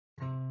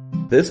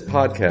This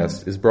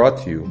podcast is brought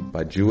to you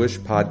by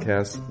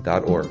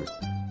JewishPodcasts.org.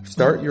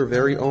 Start your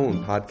very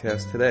own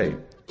podcast today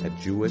at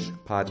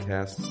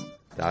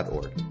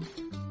JewishPodcasts.org.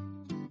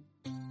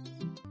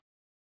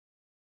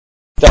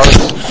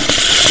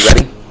 You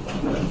ready?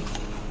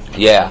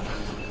 Yeah.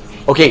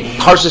 Okay,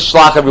 Parshas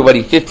Shelach,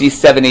 everybody,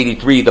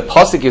 5783. The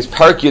pasuk is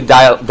Parak Yud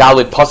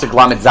Dalet pasuk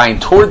Lamed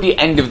Zayin, toward the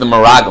end of the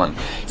Meraglim.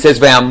 It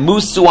says,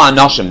 "Ve'amusu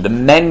anoshim," the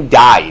men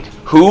died.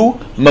 Who?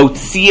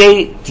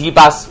 Motziei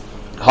dibas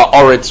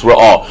ha'aretz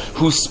ra'ah,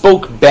 who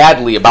spoke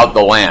badly about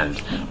the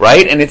land,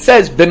 right? And it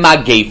says,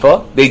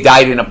 "B'magefa," they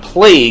died in a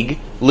plague,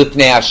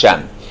 lifnei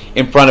Hashem,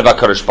 in front of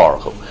HaKadosh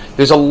Baruch Hu.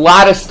 There's a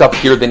lot of stuff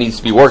here that needs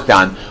to be worked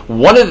on.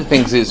 One of the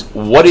things is,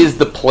 what is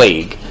the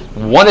plague?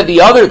 One of the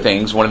other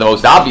things, one of the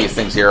most obvious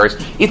things here is,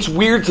 it's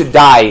weird to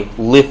die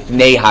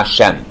lifnei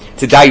Hashem,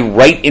 to die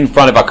right in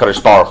front of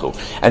HaKadosh Baruch Hu.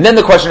 And then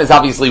the question is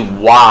obviously,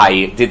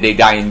 why did they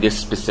die in this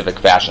specific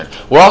fashion?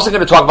 We're also going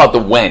to talk about the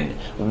when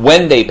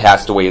they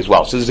passed away as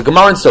well. So there's a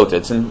Gemara in Sota,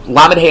 it's in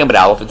Lamed Hey Amud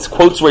Aleph, it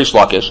quotes Reish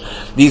Lakish.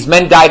 These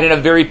men died in a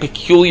very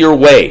peculiar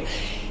way.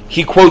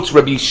 He quotes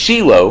Rabbi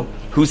Shilo,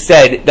 who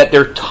said that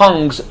their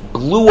tongues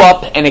blew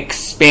up and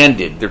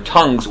expanded. Their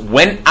tongues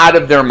went out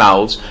of their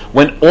mouths,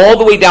 went all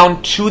the way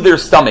down to their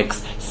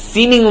stomachs,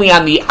 seemingly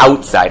on the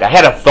outside. I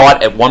had a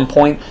thought at one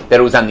point that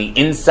it was on the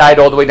inside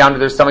all the way down to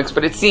their stomachs,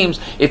 but it seems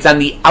it's on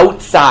the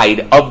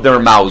outside of their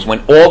mouths,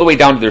 went all the way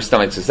down to their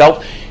stomachs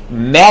itself.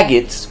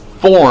 Maggots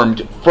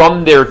formed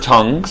from their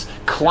tongues,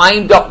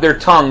 climbed up their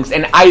tongues,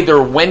 and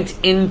either went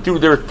in through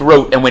their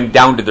throat and went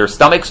down to their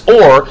stomachs,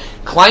 or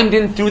climbed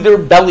in through their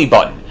belly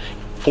button,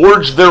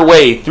 forged their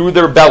way through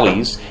their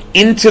bellies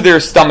into their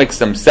stomachs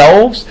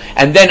themselves,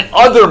 and then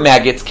other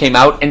maggots came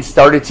out and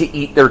started to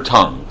eat their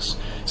tongues.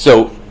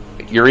 So,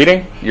 you're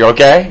eating? You're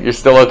okay? You're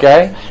still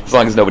okay? As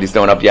long as nobody's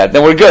throwing up yet,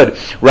 then we're good,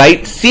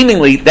 right?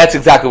 Seemingly, that's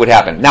exactly what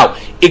happened. Now,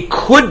 it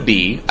could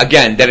be,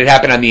 again, that it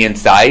happened on the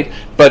inside,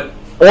 but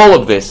all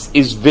of this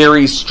is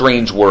very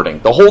strange wording.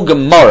 The whole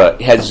Gemara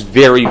has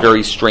very,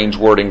 very strange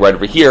wording right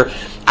over here.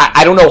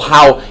 I don't know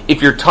how,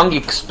 if your tongue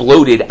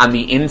exploded on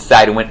the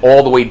inside and went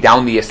all the way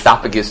down the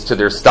esophagus to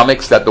their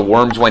stomachs, that the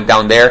worms went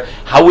down there,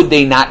 how would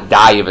they not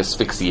die of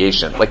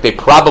asphyxiation? Like, they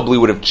probably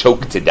would have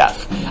choked to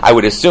death. I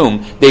would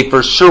assume they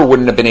for sure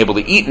wouldn't have been able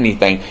to eat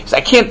anything. So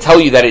I can't tell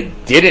you that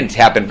it didn't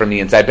happen from the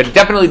inside, but it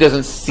definitely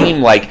doesn't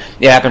seem like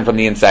it happened from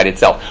the inside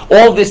itself.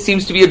 All this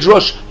seems to be a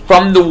drush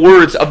from the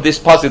words of this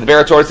pasuk. The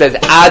Barator says,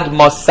 Ad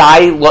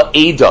Masai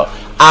La'eda.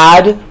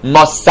 Ad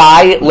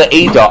Masai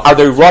Le'eda are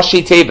the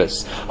Rashi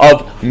Tevis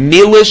of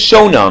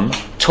Milishonam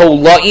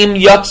Tolaim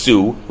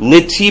Yatsu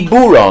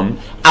Litiburam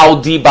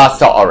Al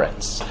Dibasa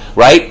Aretz.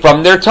 Right?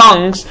 From their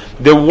tongues,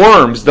 the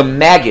worms, the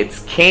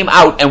maggots, came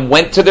out and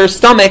went to their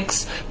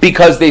stomachs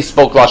because they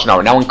spoke Lashon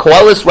Hara. Now in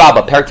Koheles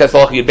Rabbah, Perek Tes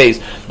Halach Yud Beis,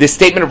 this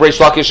statement of Reish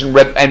Lakish and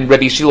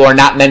Rabbi Shilo are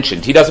not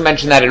mentioned. He doesn't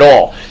mention that at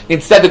all.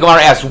 Instead, the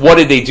Gemara asks, what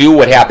did they do?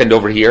 What happened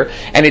over here?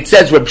 And it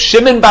says, Reb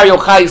Shimon Bar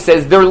Yochai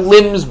says, their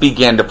limbs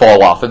began to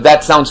fall off. If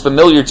that sounds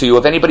familiar to you,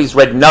 if anybody's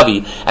read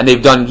Navi and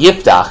they've done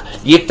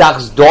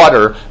Yiftach's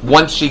daughter,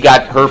 once she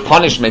got her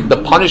punishment,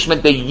 the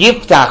punishment that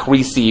Yiftach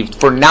received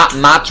for not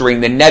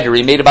mattering the neder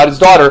he made about his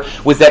daughter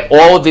was that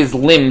all of his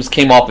limbs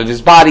came off of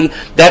his body.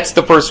 That's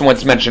the first one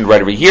that's mentioned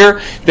right over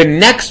here. The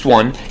next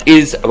one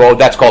is,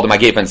 that's called the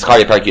Maggots and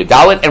Zechariah Parak Yud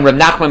Dalet, and Reb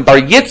Nachman Bar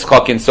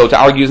Yitzchak in Sota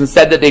argues and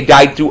said that they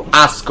died through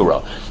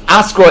askara.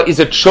 Askara is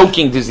a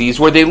choking disease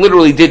where they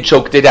literally did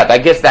choke to death. I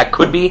guess that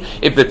could be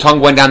if the tongue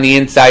went down the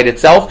inside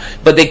itself,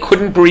 but they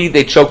couldn't breathe,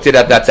 they choked to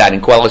death. That's that. In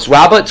Koheles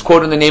Rabbah, it's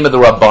quoted in the name of the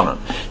Rabbanon.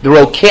 The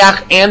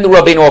Rokeach and the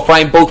Rabbeinu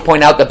Ephraim both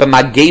point out that the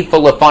Magefa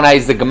Lefanai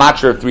is the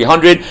gematria of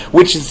 300,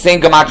 which is the same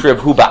gematria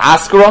of Huba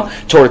Askara.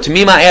 Torah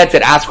Tamima adds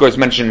that Askara is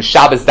mentioned in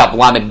Shabbos Daf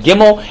Lamed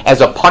Gimel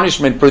as a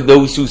punishment for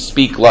those who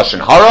speak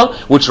Lashon Hara,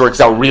 which works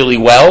out really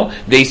well.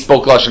 They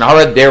spoke Lashon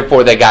Hara,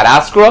 therefore they got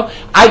Askara.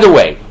 Either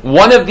way,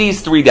 one of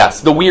these three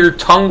deaths, the weird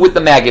tongue with the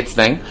maggots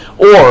thing,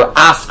 or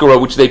askara,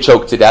 which they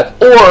choked to death,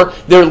 or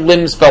their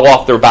limbs fell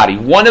off their body.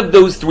 One of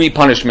those three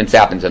punishments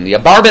happened to them. The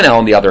Abarbanel,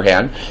 on the other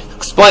hand,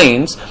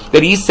 explains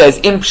that he says,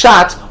 in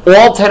Pshat,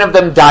 all 10 of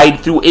them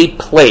died through a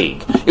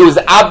plague. It was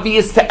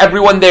obvious to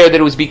everyone there that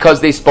it was because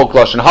they spoke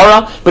Lashon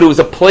Hara, but it was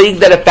a plague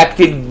that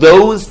affected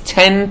those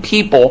 10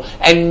 people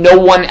and no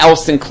one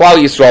else in Klal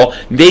Yisrael.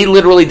 They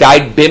literally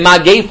died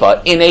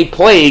b'magefa, in a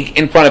plague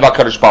in front of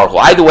HaKadosh Baruch Hu.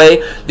 Either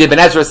way, the Ibn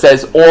Ezra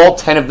says all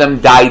 10 of them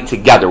died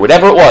together.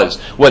 Whatever it was,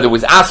 whether it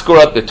was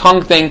askara, the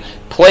tongue thing,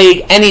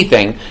 plague,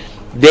 anything,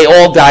 they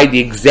all died the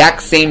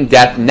exact same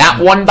death, not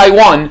one by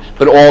one,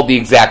 but all the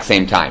exact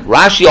same time.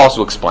 Rashi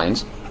also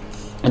explains,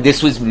 and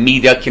this was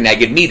Mida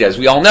Keneged Mida, as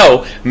we all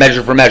know,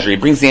 measure for measure. He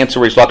brings the answer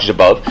Reish Lakish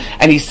above,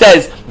 and he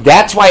says,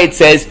 that's why it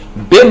says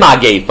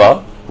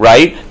Bimagefa,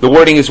 right? The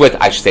wording is with,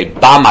 I should say,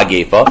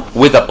 Bamagefa,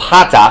 with a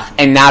patach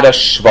and not a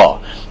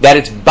shva. that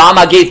it's Ba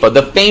Magefa,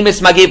 the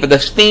famous Magefa, the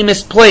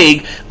famous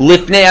plague,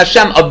 Lifnei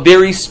Hashem, a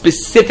very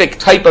specific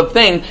type of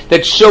thing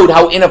that showed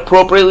how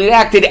inappropriately they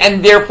acted,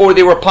 and therefore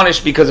they were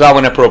punished because of how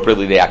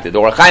inappropriately they acted. The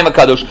Or HaChaim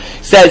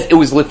HaKadosh says it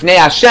was Lifnei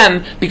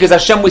Hashem because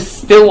Hashem was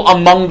still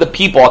among the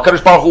people.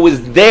 HaKadosh Baruch Hu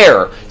was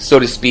there, so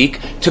to speak,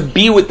 to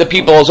be with the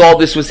people as all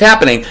this was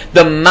happening.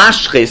 The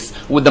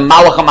Mashchis, with the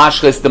Malach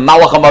HaMashchis, the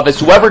Malach HaMavis,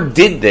 whoever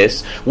did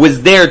this,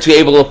 was there to be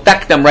able to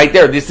affect them right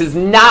there. This is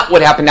not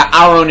what happened to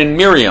Aaron and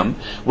Miriam,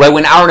 right?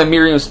 When Aaron and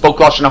Miriam spoke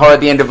Lashon Hara at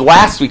the end of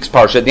last week's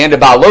Parsha, at the end of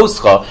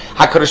Ba'aloscha,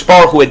 HaKadosh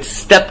Baruch Hu had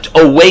stepped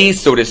away,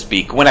 so to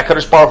speak. When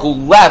HaKadosh Baruch Hu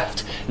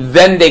left,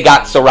 then they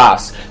got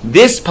saras.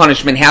 This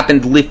punishment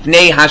happened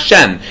Lifnei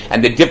Hashem,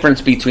 and the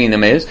difference between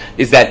them is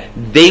that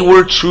they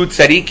were true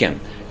tzaddikim,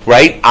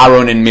 right?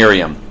 Aaron and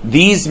Miriam.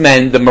 These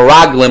men, the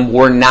Meraglim,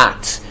 were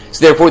not.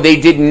 So therefore, they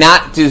did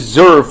not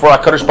deserve for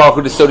HaKadosh Baruch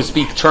Hu to, so to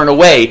speak, turn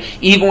away.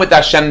 Even with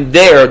Hashem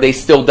there, they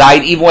still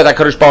died. Even with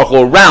HaKadosh Baruch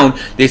Hu around,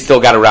 they still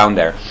got around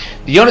there.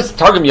 The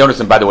Targum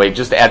Yonasan, by the way,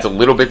 just adds a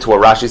little bit to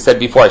what Rashi said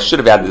before. I should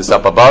have added this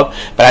up above.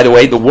 But by the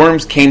way, the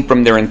worms came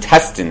from their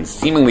intestines,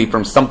 seemingly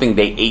from something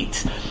they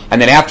ate. And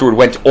then afterward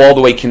went all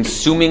the way,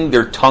 consuming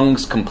their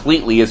tongues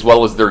completely, as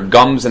well as their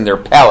gums and their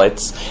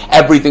palates.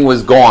 Everything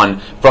was gone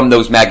from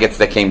those maggots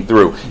that came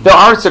through. There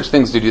are such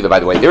things to do that, by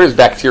the way. There is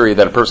bacteria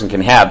that a person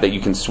can have that you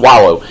can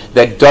swallow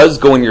that does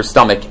go in your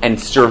stomach and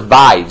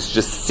survives,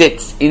 just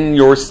sits in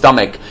your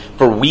stomach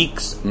for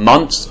weeks,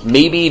 months,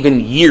 maybe even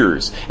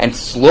years, and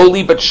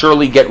slowly but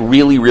surely get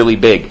really, really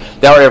big.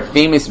 There are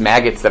famous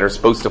maggots that are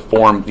supposed to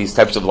form these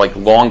types of like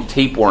long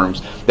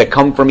tapeworms that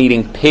come from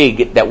eating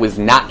pig that was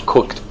not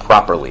cooked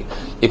properly.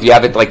 If you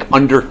have it like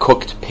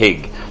undercooked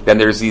pig, then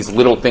there's these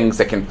little things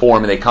that can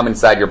form and they come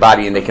inside your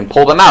body and they can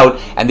pull them out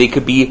and they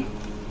could be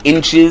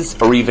inches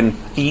or even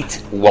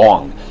feet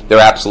long. They're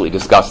absolutely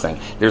disgusting.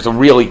 There's a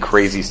really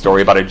crazy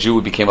story about a Jew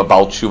who became a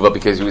Baal Tshuva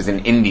because he was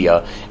in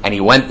India, and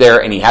he went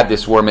there and he had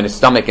this worm in his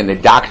stomach, and the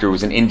doctor, who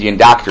was an Indian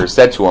doctor,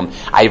 said to him,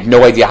 I have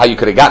no idea how you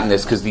could have gotten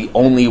this, because the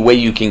only way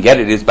you can get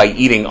it is by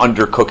eating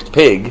undercooked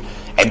pig,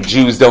 and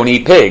Jews don't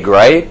eat pig,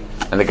 right?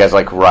 And the guy's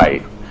like,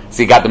 right.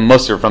 So he got the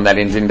mussar from that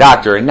Indian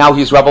doctor, and now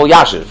he's Rebel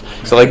Yashiv.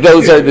 So like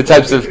those are the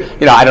types of,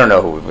 I don't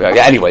know who,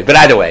 anyway, but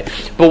either way.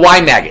 But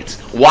why maggots?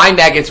 Why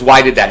maggots?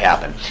 Why did that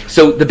happen?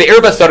 So the Be'er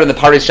Basar and the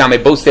Parshas Shammai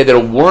both say that a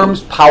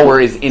worm's power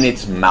is in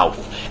its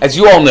mouth. As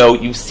you all know,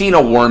 you've seen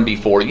a worm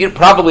before. You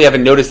probably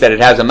haven't noticed that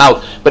it has a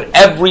mouth, but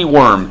every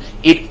worm,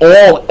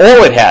 all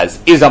it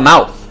has is a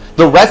mouth.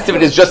 The rest of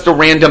it is just a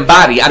random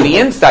body. On the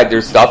inside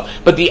there's stuff,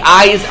 but the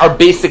eyes are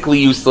basically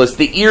useless.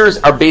 The ears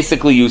are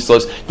basically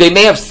useless. They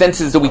may have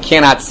senses that we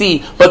cannot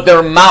see, but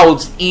their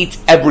mouths eat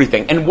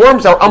everything. And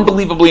worms are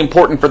unbelievably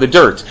important for the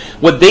dirt.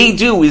 What they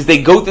do is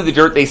they go through the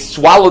dirt, they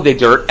swallow the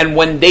dirt, and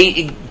when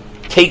they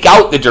take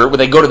out the dirt, when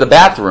they go to the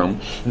bathroom,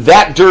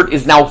 that dirt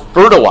is now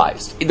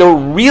fertilized. They're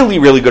really,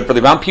 really good for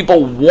the ground.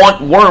 People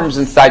want worms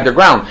inside their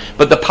ground,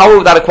 but the power,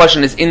 without a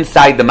question, is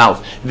inside the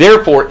mouth.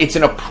 Therefore, it's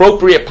an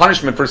appropriate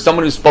punishment for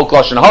someone who spoke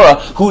Lashon Hara,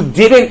 who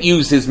didn't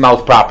use his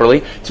mouth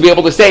properly, to be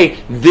able to say,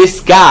 this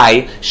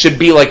guy should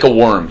be like a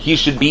worm. He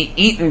should be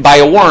eaten by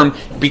a worm,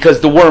 because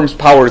the worm's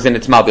power is in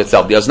its mouth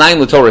itself. The Oznaim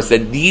L'Torah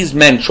said these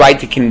men tried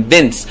to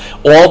convince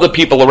all the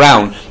people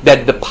around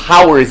that the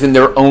power is in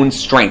their own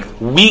strength.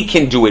 We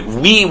can do it.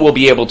 We will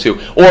be able to.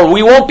 Or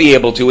we won't be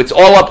able to. It's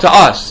all up to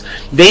us.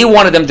 They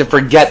wanted them to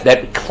forget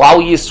that Klal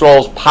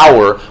Yisrael's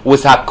power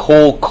was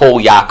HaKol Kol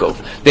Yaakov.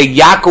 That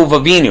Yaakov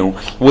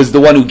Avinu was the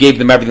one who gave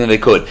them everything they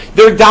could.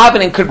 Their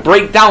davening could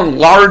break down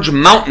large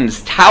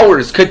mountains,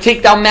 towers, could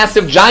take down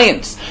massive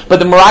giants. But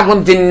the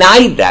Meraglim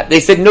denied that. They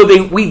said, no,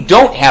 we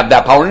don't have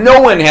that power. No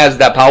one has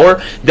that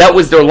power. That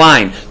was their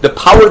line. The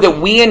power that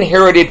we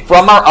inherited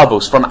from our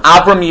avos, from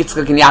Avram,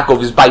 Yitzchak, and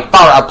Yaakov, is by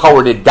far our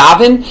power to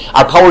daven,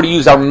 our power to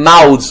use our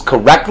mouths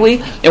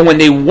correctly. And when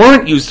they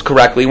weren't used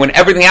correctly, when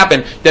everything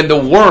happened, then the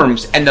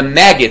worms and the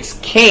maggots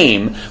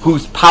came,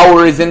 whose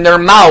power is in their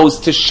mouths,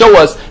 to show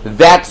us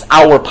that's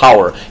our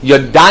power.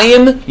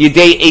 Yadayim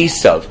Yedei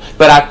Esav.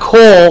 But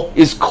Akol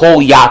is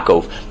Kol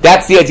Yaakov.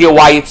 That's the idea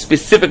why it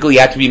specifically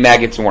had to be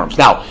maggots and worms.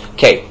 Now,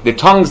 okay, the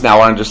tongues now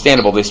are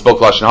understandable. They spoke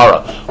Lashon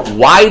Hara.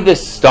 Why the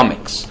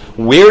stomachs?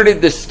 Where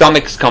did the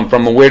stomachs come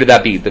from, and where did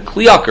that be? The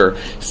Kliyaker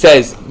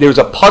says there's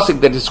a pasuk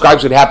that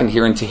describes what happened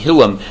here in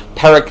Tehillim,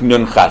 Perek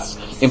Nun Ches.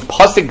 In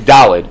pasuk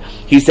Daled,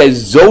 he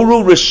says,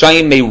 Zoru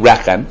Rishayim Me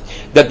Rechem,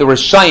 that the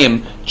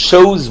Rishayim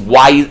chose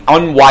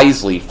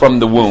unwisely from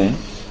the womb.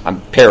 I'm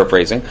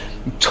paraphrasing.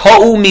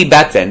 To'u Mi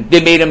Beten,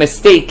 they made a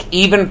mistake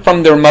even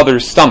from their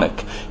mother's stomach.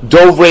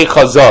 Dovrei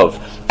Chazov,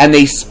 and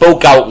they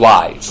spoke out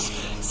lies.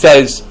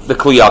 Says the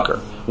Kliyaker,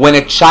 when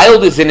a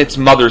child is in its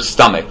mother's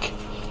stomach,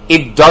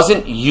 it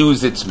doesn't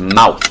use its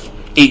mouth.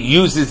 It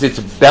uses its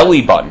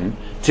belly button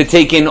to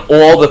take in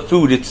all the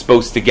food it's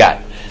supposed to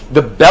get.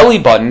 the belly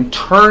button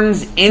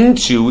turns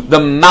into the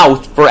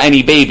mouth for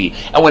any baby.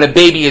 And when a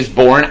baby is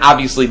born,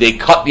 obviously they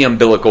cut the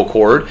umbilical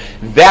cord.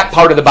 That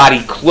part of the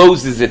body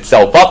closes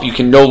itself up. You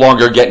can no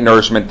longer get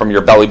nourishment from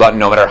your belly button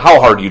no matter how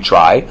hard you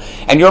try.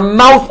 And your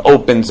mouth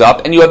opens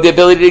up and you have the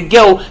ability to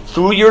go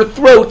through your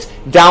throat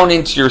down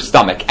into your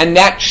stomach. And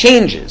that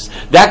changes.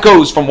 That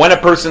goes from when a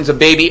person's a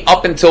baby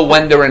up until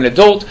when they're an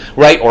adult,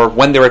 right? Or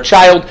when they're a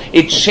child.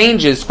 It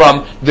changes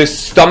from the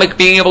stomach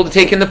being able to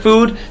take in the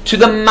food to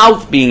the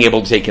mouth being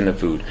able to take in the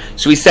food.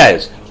 So he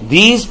says,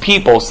 these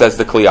people, says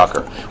the Kli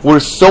Yakar, were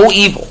so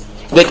evil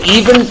that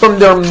even from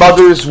their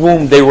mother's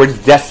womb they were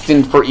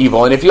destined for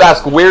evil. And if you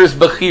ask, where's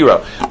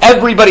Bechira?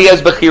 Everybody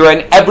has Bechira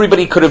and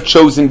everybody could have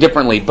chosen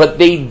differently, but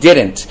they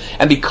didn't.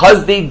 And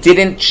because they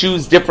didn't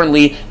choose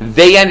differently,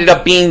 they ended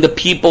up being the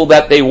people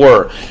that they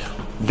were.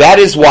 That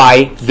is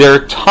why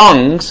their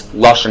tongues,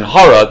 lashon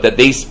hara, that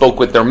they spoke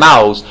with their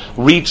mouths,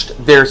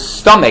 reached their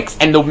stomachs,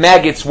 and the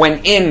maggots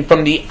went in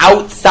from the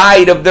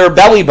outside of their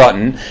belly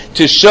button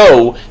to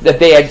show that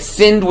they had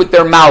sinned with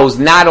their mouths,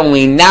 not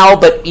only now,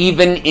 but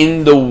even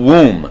in the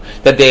womb,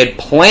 that they had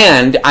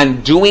planned on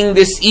doing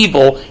this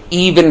evil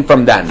even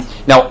from then.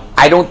 Now,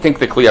 I don't think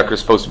the Kli Yakar is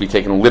supposed to be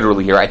taken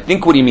literally here. I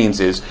think what he means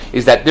is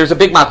that there's a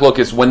big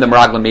machlokas when the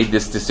Meraglim made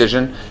this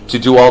decision to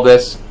do all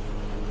this.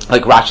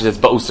 Like Rashi says,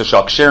 Ba'usa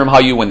Shak Sherim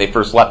Hayu, when they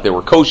first left, they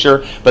were kosher.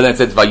 But then it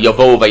says,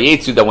 Vayavo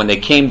Vayetsu, that when they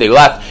came, they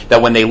left.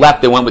 That when they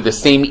left, they went with the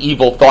same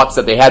evil thoughts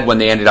that they had when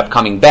they ended up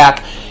coming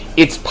back.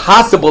 It's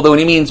possible that when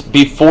he means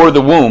before the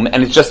womb,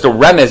 and it's just a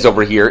remez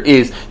over here,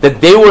 is that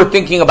they were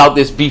thinking about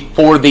this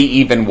before they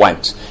even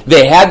went.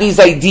 They had these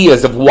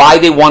ideas of why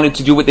they wanted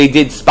to do what they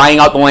did, spying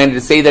out the land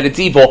to say that it's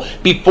evil,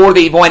 before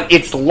they even went.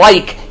 It's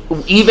like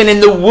even in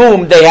the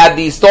womb they had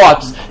these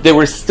thoughts. They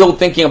were still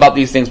thinking about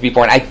these things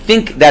before, and I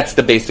think that's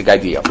the basic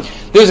idea.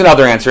 There's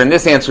another answer, and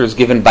this answer is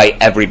given by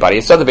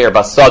everybody. So the Be'er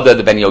Basada,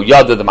 the Ben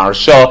Yoyada, the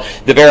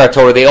Maharsha, the Be'er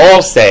Torah, they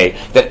all say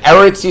that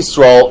Eretz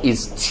Yisrael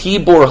is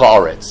Tibur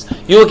Haaretz.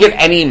 You look at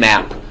any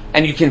map,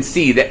 and you can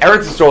see that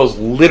Eretz Yisrael is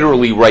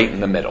literally right in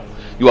the middle.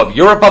 You have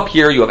Europe up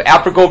here, you have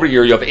Africa over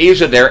here, you have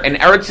Asia there, and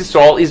Eretz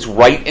Yisrael is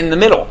right in the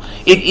middle.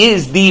 It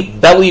is the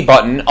belly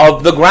button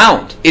of the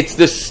ground. It's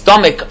the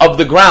stomach of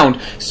the ground,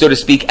 so to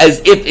speak,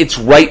 as if it's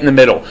right in the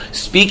middle.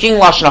 Speaking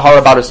Lashon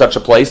Hara about such a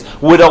place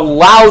would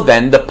allow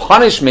then the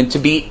punishment to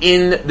be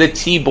in the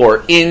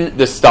tibor, in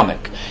the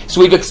stomach.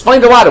 So we've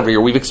explained a lot over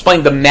here. We've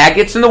explained the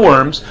maggots and the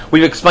worms.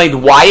 We've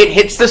explained why it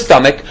hits the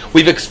stomach.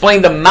 We've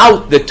explained the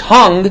mouth, the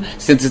tongue,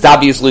 since it's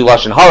obviously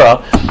Lashon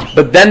Hara.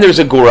 But then there's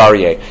a Gur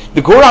Aryeh.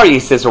 The Gur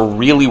Aryeh says a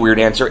really weird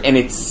answer, and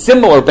it's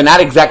similar, but not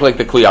exactly like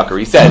the Kli Yakar.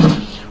 He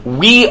says,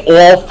 we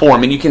all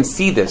form, and you can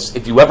see this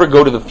if you ever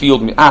go to the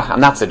field. I'm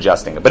not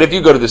suggesting it, but if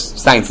you go to the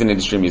Science and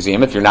Industry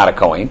Museum, if you're not a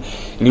Kohen,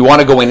 and you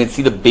want to go in and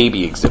see the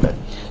baby exhibit,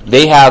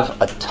 they have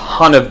a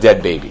ton of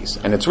dead babies.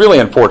 And it's really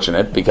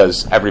unfortunate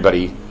because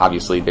everybody,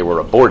 obviously, they were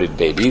aborted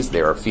babies.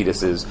 They are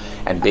fetuses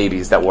and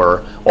babies that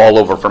were all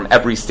over from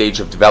every stage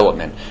of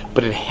development.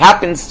 But it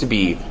happens to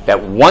be that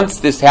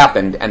once this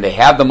happened and they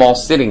have them all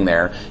sitting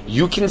there,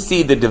 you can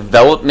see the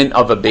development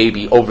of a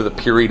baby over the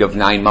period of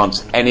 9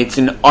 months. And it's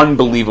an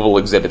unbelievable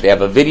exhibit. They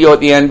have a video at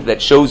the end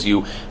that shows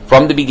you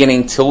from the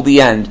beginning till the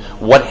end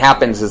what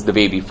happens as the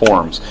baby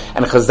forms.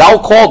 And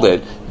Chazal called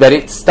it that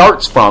it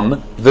starts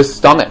from the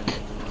stomach.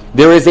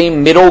 There is a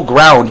middle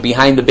ground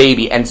behind the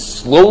baby, and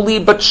slowly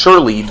but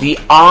surely the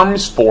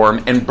arms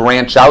form and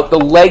branch out, the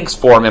legs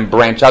form and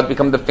branch out,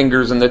 become the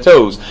fingers and the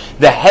toes.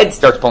 The head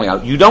starts pulling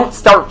out. You don't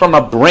start from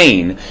a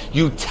brain,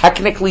 you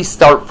technically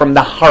start from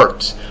the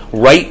heart,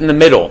 right in the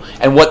middle,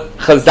 and what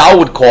Chazal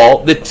would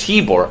call the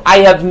tibor. I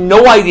have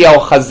no idea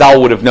how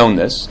Chazal would have known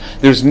this.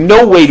 There's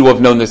no way to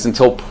have known this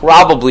until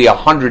probably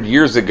 100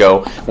 years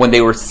ago when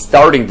they were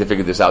starting to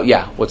figure this out.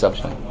 Yeah, what's up,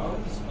 Shai?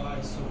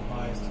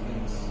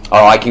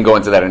 Oh, I can go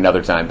into that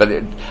another time, but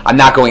I'm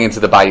not going into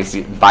the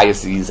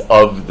biases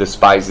of the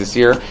spies this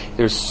year.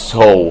 There's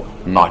so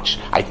much.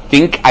 I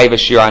think I have a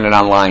shir on it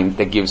online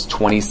that gives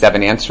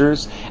 27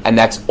 answers, and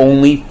that's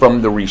only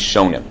from the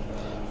Rishonim.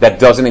 That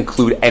doesn't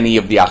include any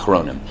of the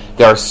Achronim.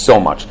 There are so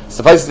much.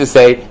 Suffice it to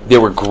say, they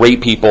were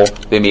great people.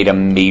 They made a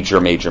major,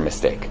 major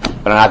mistake.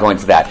 But I'm not going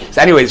into that.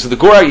 So anyway, so the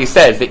Gur Aryeh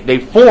says that they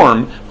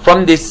form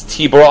from this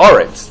Tibor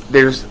Aretz.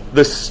 There's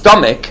the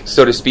stomach,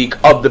 so to speak,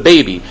 of the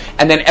baby.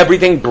 And then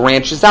everything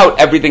branches out.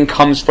 Everything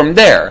comes from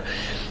there.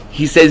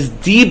 He says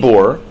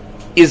Dibor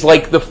is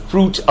like the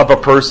fruit of a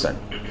person.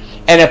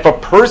 And if a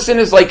person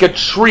is like a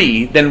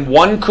tree, then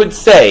one could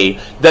say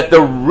that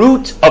the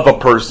root of a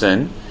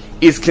person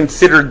is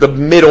considered the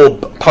middle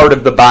part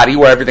of the body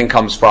where everything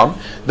comes from.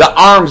 The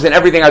arms and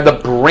everything are the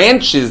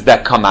branches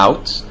that come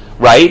out,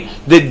 right?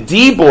 The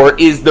dibor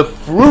is the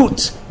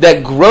fruit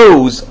that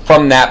grows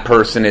from that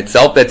person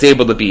itself that's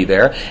able to be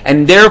there.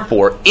 And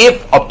therefore,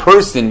 if a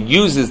person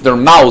uses their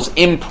mouths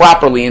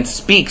improperly and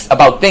speaks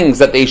about things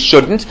that they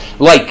shouldn't,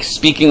 like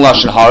speaking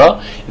Lashon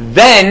Hara,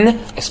 then,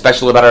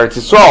 especially about Eretz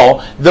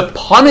Yisrael, the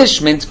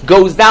punishment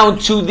goes down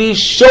to the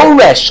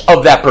shoresh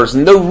of that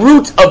person, the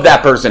root of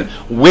that person.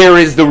 Where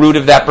is the root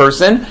of that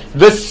person?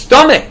 The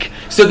stomach.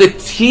 So the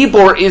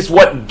Tibor is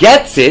what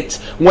gets it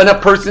when a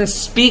person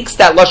speaks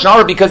that Lashon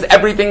Hara, because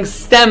everything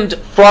stemmed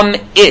from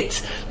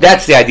it.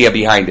 That's the idea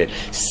behind it.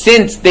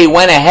 Since they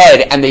went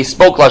ahead and they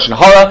spoke Lashon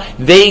Hara,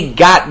 they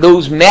got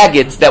those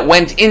maggots that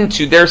went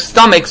into their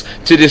stomachs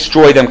to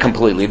destroy them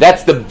completely.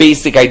 That's the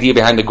basic idea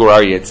behind the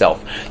Guraria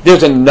itself.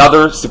 There's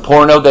another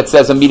Siporno that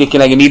says Amida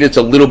Kineg Amida. It's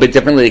a little bit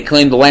differently. They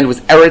claim the land was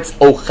Eretz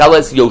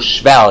Ocheles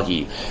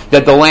Yoshvalhi,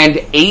 that the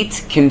land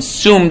ate,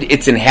 consumed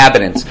its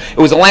inhabitants. It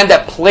was a land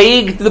that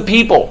plagued the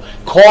people,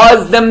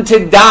 caused them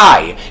to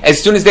die.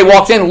 As soon as they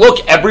walked in,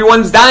 look,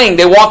 everyone's dying.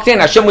 They walked in.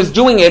 Hashem was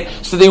doing it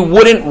so they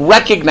wouldn't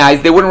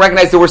recognize there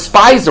were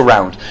spies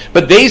around.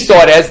 But they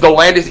saw it as the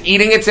land is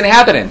eating its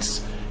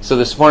inhabitants. So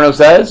the Sforno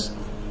says,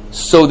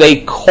 so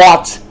they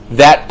caught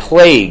that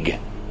plague.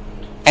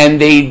 And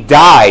they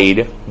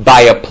died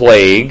by a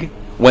plague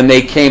when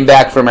they came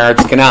back from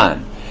Eretz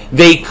Canaan.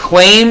 They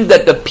claimed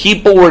that the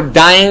people were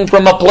dying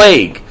from a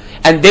plague.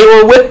 And they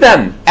were with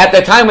them at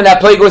the time when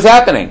that plague was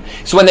happening.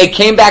 So when they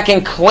came back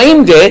and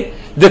claimed it,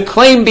 the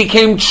claim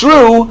became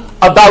true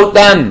about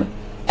them.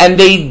 And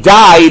they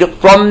died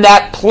from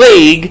that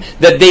plague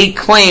that they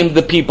claimed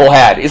the people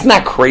had. Isn't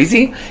that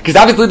crazy? Because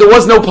obviously there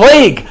was no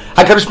plague.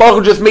 HaKadosh Baruch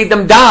Hu just made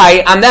them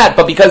die on that.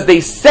 But because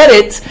they said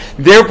it,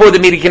 therefore the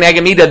Mida Keneg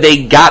Amida,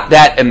 they got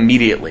that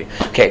immediately.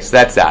 Okay, so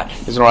that's that.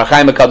 There's an Ohr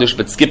HaChaim HaKadosh,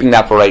 but skipping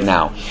that for right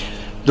now.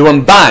 The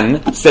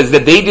Ramban says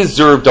that they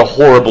deserved a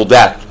horrible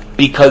death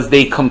because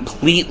they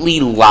completely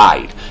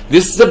lied.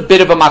 This is a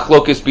bit of a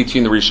machlokes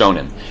between the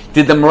Rishonim.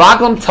 Did the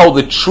Meraglim tell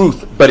the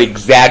truth but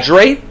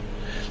exaggerate?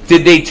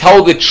 Did they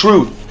tell the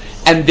truth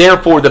and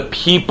therefore the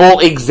people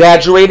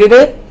exaggerated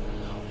it?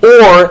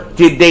 Or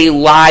did they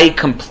lie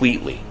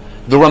completely?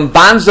 The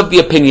Ramban's of the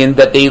opinion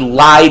that they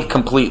lied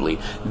completely.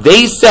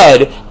 They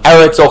said,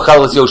 Eretz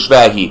Ocheles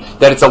Yoshvahi,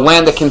 that it's a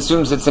land that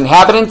consumes its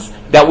inhabitants.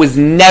 That was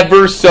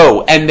never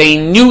so. And they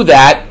knew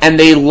that and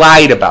they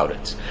lied about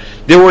it.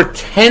 There were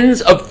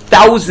tens of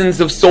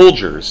thousands of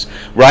soldiers,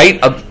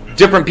 right, of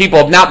different people,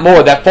 if not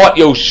more, that fought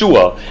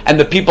Yoshua and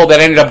the people that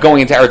ended up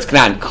going into Eretz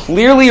Canaan.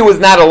 Clearly it was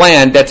not a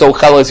land that's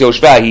Ocheles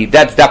Yoshvahi.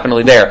 That's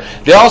definitely there.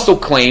 They also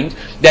claimed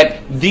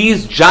that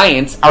these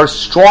giants are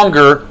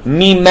stronger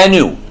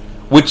mimenu,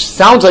 which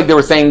sounds like they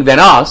were saying than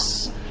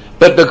us,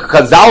 but the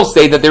Chazal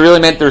say that they really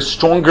meant they're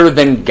stronger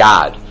than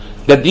God.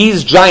 That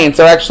these giants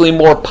are actually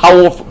more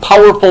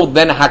powerful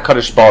than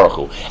HaKadosh Baruch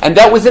Hu. And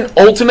that was an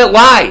ultimate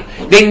lie.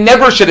 They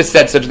never should have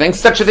said such a thing.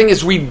 Such a thing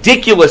is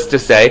ridiculous to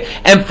say.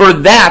 And for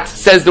that,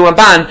 says the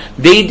Ramban,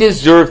 they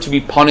deserve to be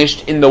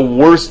punished in the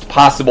worst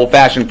possible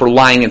fashion for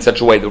lying in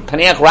such a way. The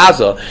Paneach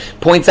Raza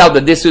points out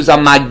that this is a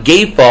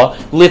Magefa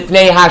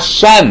Lifnei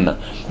Hashem.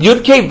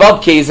 Yud-Kei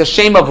Vav-Kei is a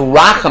shame of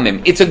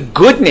Rachamim. It's a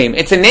good name.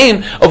 It's a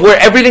name of where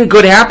everything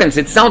good happens.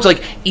 It sounds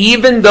like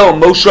even though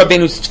Moshe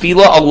Rabbeinu's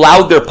Tefillah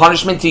allowed their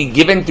punishment to be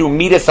given through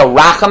Midas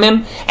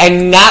HaRachamim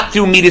and not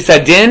through Midas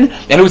Adin,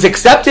 and it was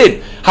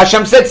accepted.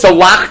 Hashem said,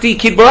 Salachti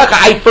Kidbarach,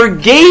 I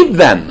forgave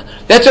them.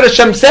 That's what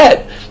Hashem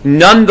said.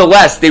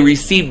 Nonetheless, they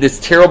received this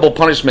terrible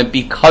punishment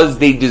because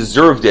they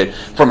deserved it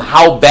from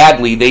how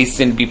badly they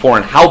sinned before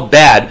and how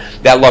bad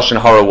that Lashon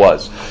Hara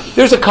was.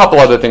 There's a couple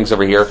other things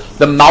over here.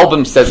 The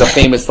Malbim says a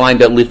famous line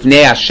that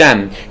Lifnei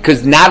Hashem,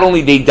 because not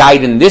only they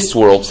died in this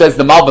world, says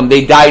the Malbim,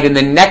 they died in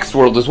the next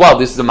world as well.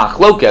 This is a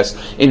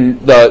machlokes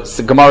in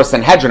the Gemara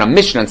Sanhedrin, a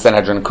Mishnah in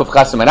Sanhedrin, Kuf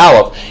Chasim and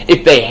Aleph,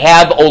 if they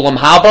have Olam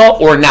Haba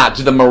or not.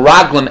 Do the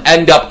Meraglim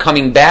end up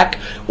coming back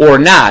or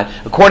not?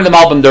 According to the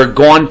Malbim, they're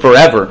gone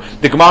forever.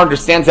 The Gemara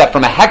understands that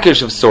from a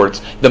hekesh of sorts.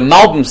 The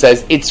Malbim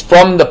says it's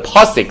from the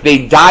Pasuk.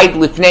 They died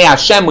Lifnei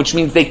Hashem, which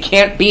means they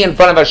can't be in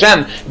front of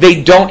Hashem.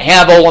 They don't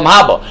have Olam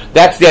Haba.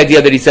 That's the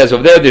idea that he says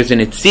over there. There's an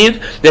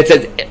Itziv that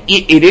says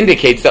it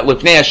indicates that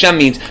Lifnei Hashem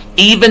means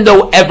even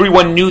though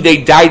everyone knew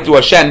they died through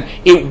Hashem,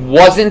 it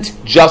wasn't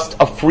just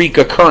a freak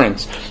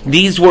occurrence.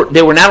 They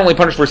were not only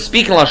punished for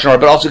speaking Lashon Hara,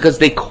 but also because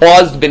they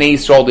caused Bnei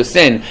Yisrael to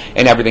sin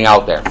and everything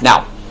out there.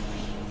 Now,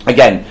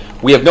 again,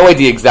 we have no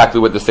idea exactly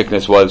what the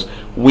sickness was.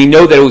 We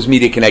know that it was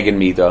Mida Keneged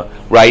Mida,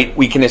 right?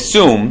 We can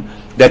assume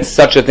that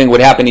such a thing would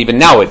happen even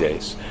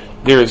nowadays.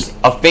 There's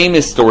a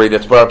famous story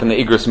that's brought up in the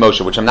Igros Moshe,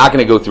 which I'm not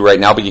going to go through right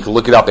now, but you can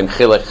look it up in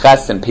Shelach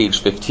Ches on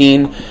page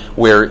 15,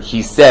 where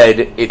he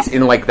said, it's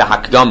in like the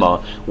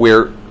Hakdama,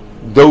 where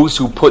those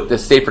who put the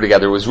Sefer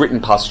together, it was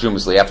written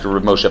posthumously after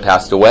Rav Moshe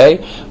passed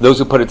away, those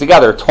who put it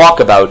together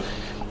talk about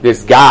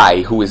this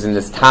guy who was in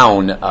this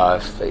town,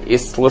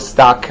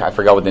 Islastak, I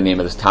forgot what the name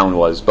of this town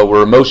was, but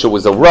where Moshe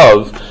was a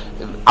Rav,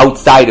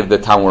 outside of the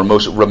town where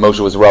Moshe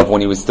was a Rav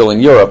when he was still in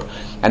Europe,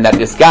 and that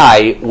this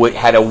guy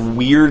had a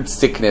weird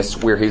sickness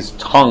where his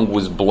tongue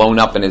was blown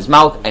up in his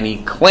mouth, and he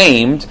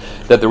claimed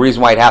that the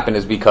reason why it happened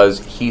is because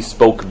he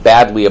spoke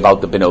badly about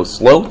the Benos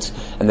Lot,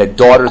 and the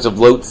daughters of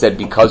Lot said,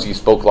 because you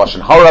spoke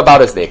Lashon Hara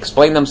about us, they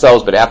explained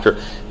themselves, but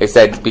after they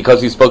said,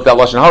 because you spoke that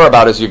Lashon Hara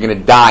about us, you're going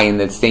to die in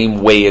the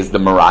same way as the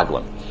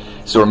Meraglim.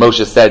 So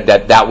Moshe said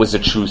that was a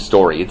true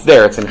story. It's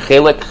there. It's in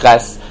Shelach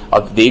Ches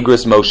of the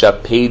Igros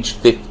Moshe, page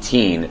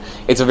 15.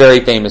 It's a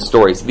very famous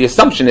story. So the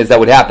assumption is that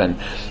would happen,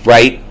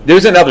 right?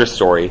 There's another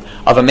story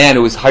of a man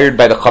who was hired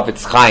by the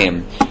Chafetz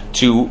Chaim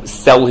to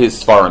sell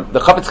his Sfarim. The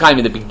Chafetz Chaim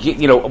in the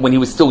beginning, when he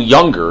was still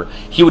younger,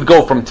 he would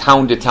go from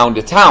town to town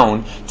to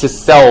town to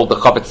sell the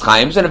Chafetz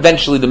Chaims, and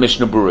eventually the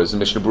Mishnah Beruras. The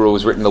Mishnah Berurah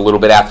was written a little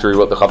bit after he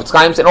wrote the Chafetz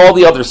Chaims, and all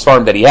the other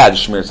Sfarim that he had,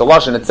 Shmir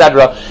Salashin,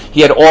 etc.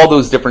 He had all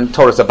those different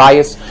Torahs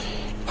Abayis.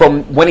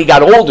 From when he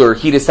got older,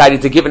 he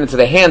decided to give it into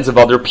the hands of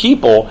other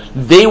people.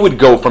 They would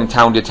go from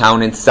town to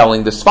town and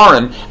selling the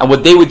Sfarim, and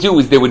what they would do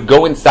is they would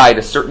go inside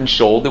a certain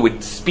shul, they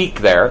would speak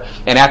there,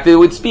 and after they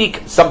would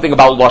speak something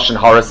about Lashon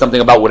Hara,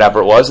 something about whatever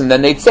it was, and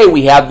then they'd say,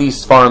 we have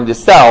these Sfarim to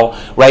sell,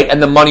 right,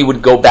 and the money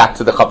would go back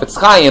to the Chafetz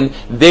Chaim.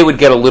 They would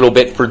get a little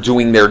bit for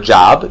doing their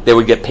job, they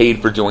would get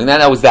paid for doing that.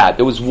 That was that.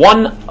 There was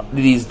one of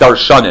these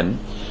Darshanim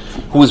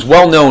who was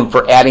well known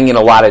for adding in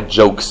a lot of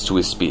jokes to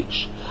his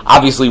speech.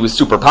 Obviously, he was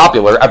super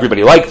popular,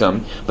 everybody liked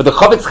him, but the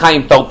Chafetz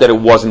Chaim felt that it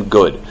wasn't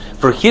good.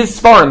 For his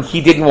Sfarim, he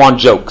didn't want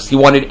jokes. He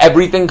wanted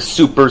everything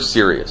super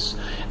serious.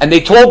 And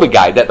they told the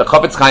guy that the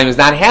Chafetz Chaim is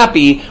not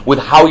happy with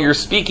how you're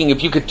speaking,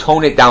 if you could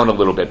tone it down a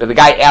little bit. But the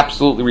guy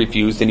absolutely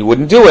refused, and he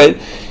wouldn't do it.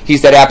 He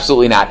said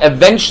absolutely not.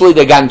 Eventually,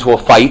 they got into a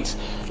fight.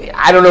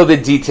 I don't know the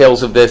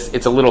details of this.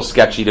 It's a little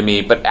sketchy to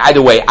me, but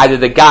either way, either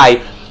the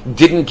guy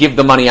didn't give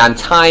the money on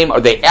time, or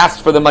they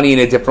asked for the money in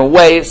a different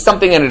way.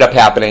 Something ended up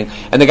happening,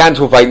 and they got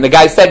into a fight, and the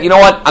guy said, you know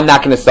what, I'm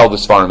not going to sell the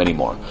Sfarim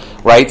anymore.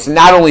 Right? So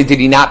not only did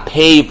he not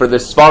pay for the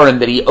Sfarim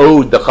that he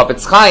owed the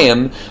Chafetz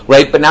Chaim,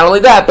 right, but not only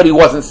that, but he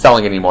wasn't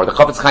selling anymore. The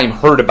Chafetz Chaim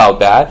heard about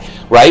that,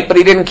 right, but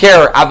he didn't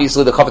care.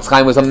 Obviously, the Chafetz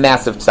Chaim was a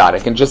massive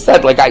tzaddik, and just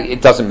said,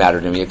 it doesn't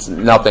matter to me. It's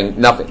nothing,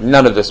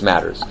 none of this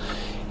matters.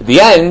 At the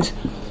end,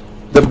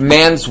 the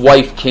man's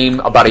wife came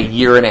about a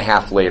year and a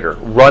half later,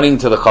 running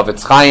to the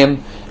Chafetz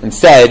Chaim, and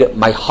said,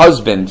 my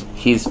husband,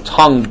 his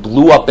tongue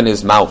blew up in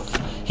his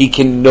mouth. He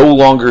can no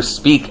longer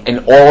speak,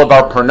 and all of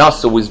our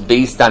parnasa was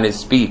based on his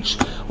speech.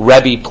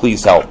 Rebbe,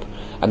 please help.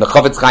 And the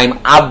Chafetz Chaim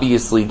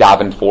obviously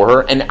davened for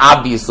her, and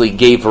obviously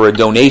gave her a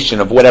donation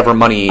of whatever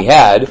money he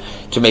had,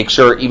 to make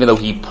sure, even though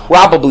he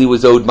probably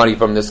was owed money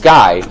from this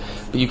guy,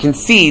 but you can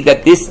see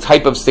that this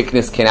type of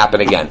sickness can happen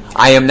again.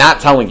 I am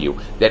not telling you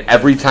that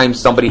every time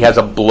somebody has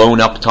a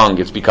blown up tongue,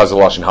 it's because of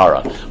Lashon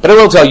Hara. But I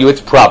will tell you, it's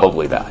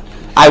probably that.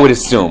 I would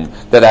assume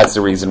that that's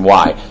the reason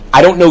why.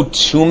 I don't know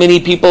too many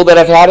people that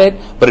have had it,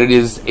 but it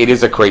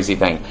is a crazy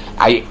thing.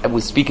 I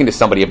was speaking to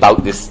somebody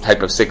about this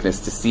type of sickness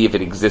to see if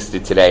it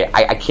existed today.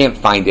 I can't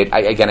find it.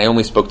 I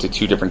only spoke to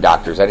 2 different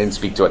doctors. I didn't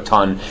speak to a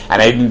ton,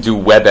 and I didn't do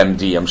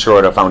WebMD. I'm sure I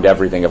would have found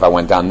everything if I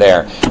went down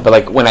there.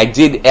 But when I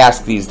did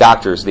ask these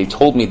doctors, they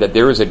told me that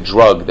there is a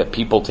drug that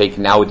people take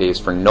nowadays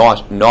for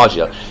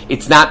nausea.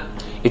 It's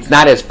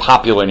not as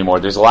popular anymore.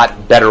 There's a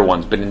lot better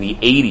ones, but in the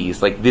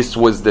 80s, this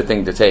was the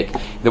thing to take.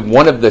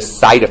 One of the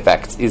side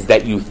effects is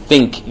that you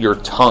think your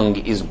tongue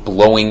is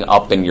blowing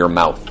up in your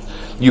mouth.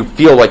 You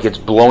feel like it's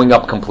blowing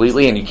up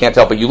completely, and you can't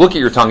tell, but you look at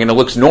your tongue and it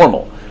looks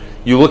normal.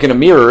 You look in a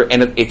mirror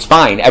and it's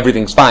fine,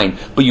 everything's fine,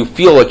 but you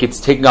feel like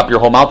it's taking up your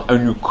whole mouth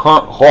and you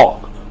can't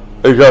talk.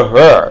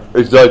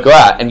 It's like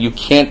that, and you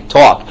can't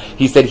talk.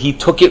 He said he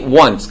took it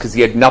once because he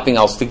had nothing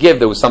else to give.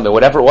 There was something,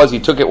 whatever it was, he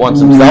took it once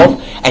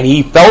himself, and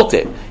he felt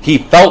it. He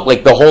felt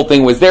like the whole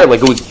thing was there,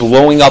 like it was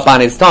blowing up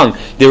on his tongue.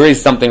 There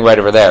is something right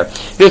over there.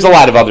 There's a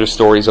lot of other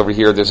stories over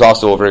here. There's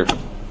also over here,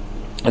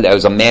 and there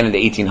was a man in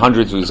the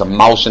 1800s who was a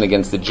malshin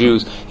against the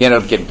Jews. He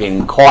ended up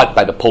being caught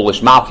by the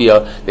Polish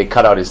mafia. They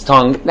cut out his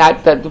tongue.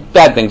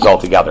 Bad things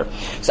altogether.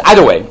 So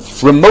either way,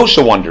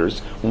 Ramosha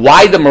wonders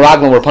why the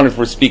Meraglim were punished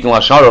for speaking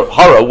Lashon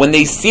Hara when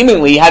they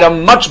seemingly had a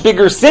much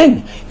bigger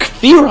sin,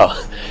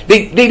 Kfira.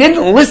 They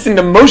didn't listen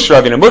to Moshe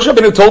Rabbeinu. Moshe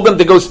Rabbeinu told them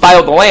to go spy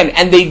out the land,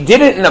 and they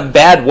did it in a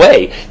bad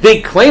way.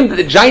 They claimed that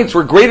the giants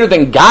were greater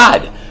than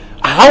God.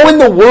 How in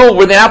the world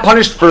were they not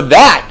punished for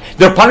that?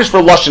 They're punished for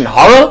Lashon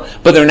Hara,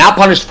 but they're not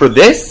punished for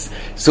this?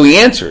 So he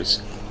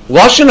answers,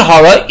 Lashon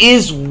Hara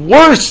is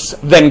worse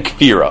than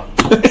Kfira.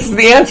 This is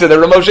the answer that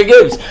Ramosha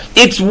gives.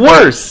 It's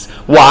worse.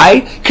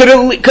 Why?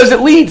 Because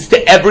it leads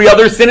to every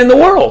other sin in the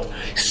world.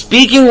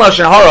 Speaking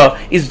Lashon Hara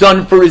is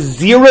done for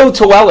 0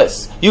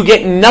 toelis. You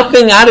get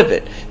nothing out of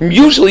it.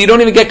 Usually you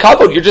don't even get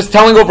kavod. You're just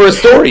telling over a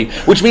story,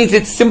 which means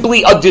it's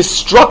simply a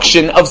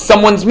destruction of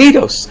someone's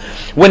midos.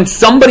 When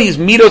somebody's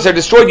midos are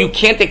destroyed, you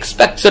can't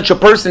expect such a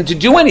person to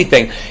do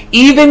anything.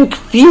 Even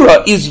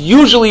kfira is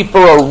usually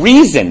for a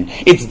reason.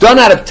 It's done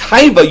out of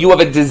taiva. You have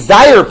a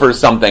desire for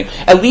something.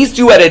 At least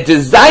you had a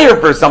desire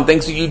for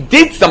something, so you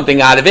did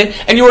something out of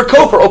it, and you were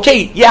kofar.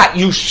 Okay, yeah,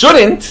 you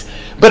shouldn't,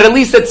 but at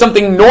least that's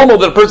something normal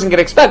that a person can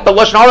expect. But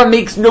Lashon Hara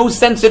makes no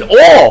sense at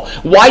all.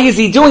 Why is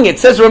he doing it?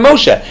 Says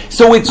Ramosha.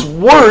 So it's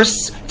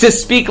worse to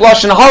speak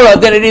Lashon Hara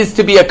than it is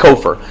to be a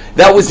kofar.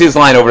 That was his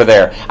line over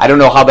there. I don't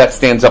know how that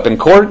stands up in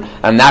court.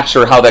 I'm not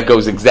sure how that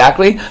goes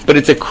exactly, but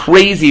it's a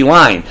crazy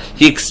line.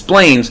 He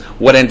explains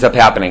what ends up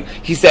happening.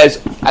 He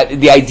says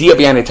the idea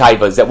behind a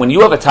taiva is that when you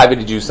have a taiva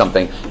to do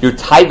something, your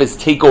taivas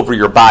take over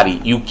your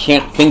body. You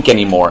can't think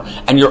anymore,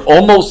 and you're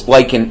almost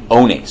like an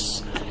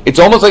ones. It's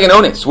almost like an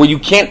onus, where you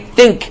can't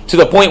think to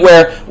the point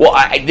where,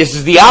 this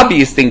is the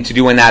obvious thing to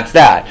do, and that's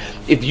that.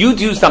 If you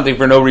do something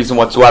for no reason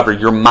whatsoever,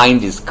 your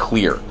mind is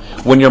clear.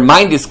 When your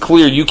mind is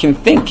clear, you can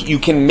think, you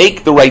can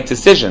make the right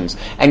decisions.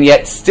 And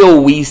yet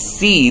still we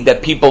see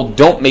that people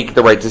don't make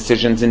the right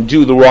decisions and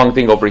do the wrong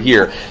thing over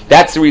here.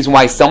 That's the reason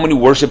why someone who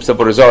worships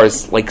Avodah Zarah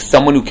is like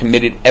someone who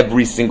committed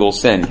every single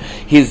sin.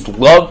 His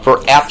love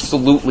for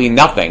absolutely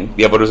nothing,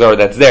 the Avodah Zarah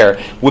that's there,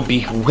 would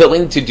be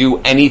willing to do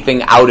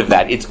anything out of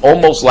that. It's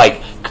almost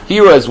like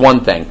kfira is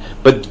one thing,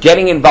 but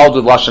getting involved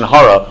with Lashon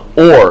Hara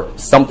or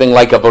something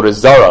like Avodah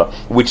Zarah,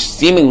 which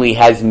seemingly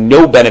has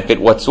no benefit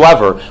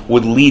whatsoever,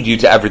 would lead you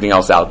to everything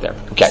else out there.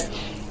 Okay,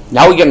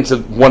 now we get into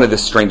one of the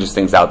strangest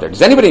things out there.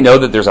 Does anybody know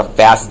that there's a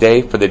fast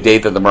day for the day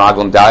that the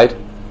Meraglim died?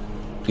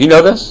 Do you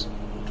know this?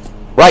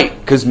 Right,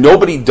 because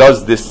nobody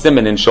does this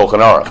siman in Shulchan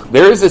Aruch.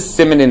 There is a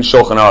siman in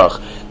Shulchan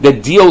Aruch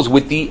that deals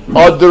with the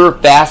other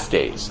fast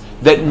days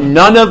that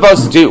none of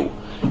us do.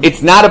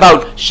 It's not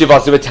about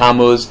Shivasar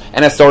B'Tammuz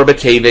and Asar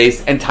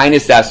B'Teves and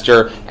Tainus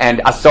Esther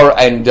and Asar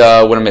and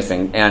what I'm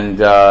missing and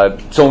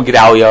Tzom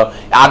Gedalia.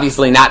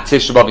 Obviously not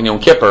Tisha B'Av and Yom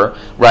Kippur,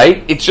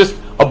 right? It's just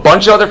a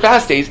bunch of other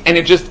fast days, and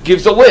it just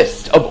gives a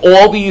list of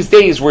all these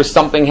days where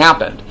something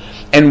happened.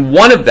 And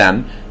one of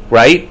them,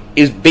 right,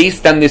 is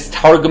based on this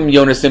Targum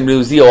Yonasan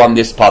Muzil on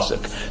this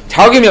pasuk.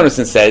 Targum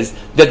Yonasan says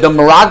that the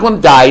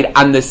Meraglim died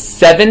on the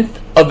 7th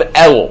of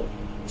Elul.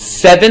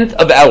 7th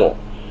of Elul.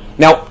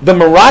 Now, the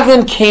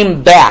Meraglim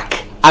came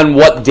back on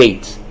what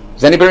date?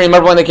 Does anybody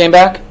remember when they came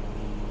back?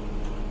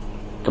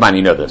 Come on,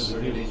 you know this.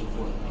 30 days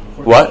before.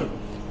 What?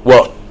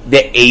 Well, the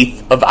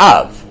 8th of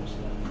Av.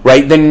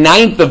 Right? The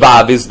 9th of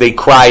Av is they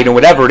cried and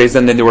whatever it is,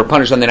 and then they were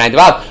punished on the 9th of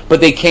Av.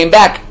 But they came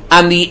back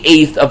on the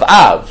 8th of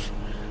Av.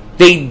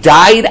 They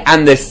died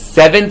on the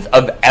 7th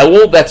of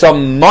Elul. That's a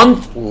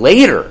month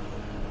later.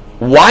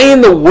 Why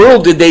in the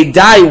world did they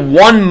die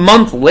 1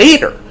 month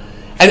later?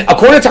 And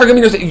according to Targum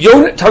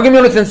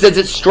Yonasan says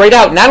it straight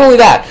out. Not only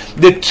that,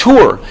 the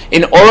Tur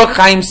in Orach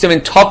Chaim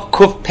Siman Tov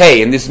Kuf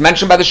Pei, and this is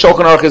mentioned by the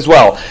Shulchan Aruch as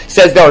well,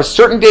 says there are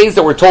certain days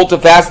that we're told to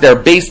fast that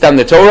are based on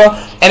the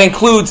Torah, and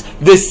includes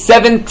the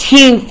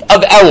 17th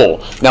of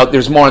Elul. Now,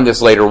 there's more on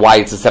this later, why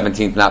it's the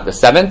 17th, not the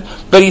 7th,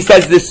 but he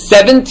says the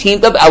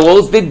 17th of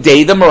Elul is the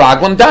day the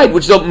Meraglim died,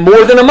 which is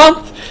more than a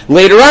month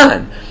later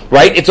on.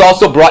 Right? It's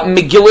also brought in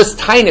Megillus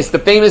Tainus, the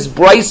famous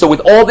brisa,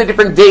 with all the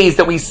different days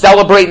that we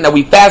celebrate and that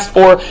we fast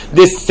for.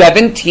 This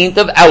 17th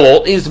of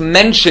Elul is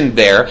mentioned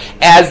there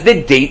as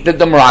the date that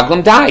the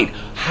Meraglim died.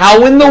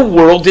 How in the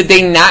world did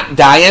they not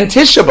die on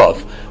Tisha B'Av?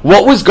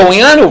 What was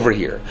going on over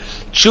here?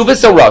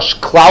 Chuvas Arush,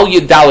 Klal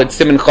Yudalit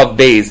Siman Chav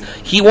Beis,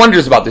 he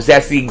wonders about this,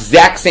 asks the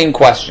exact same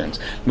questions.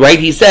 Right?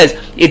 He says,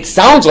 it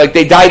sounds like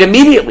they died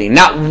immediately,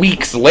 not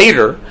weeks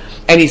later.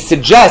 And he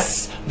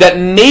suggests that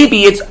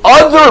maybe it's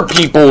other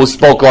people who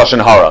spoke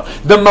Lashon Hara.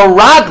 The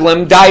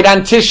Meraglim died on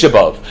Tisha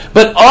B'Av,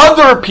 but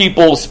other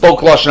people spoke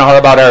Lashon Hara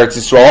about Eretz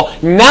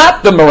Yisrael,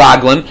 not the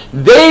Meraglim.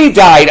 They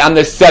died on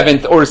the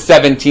 7th or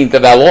 17th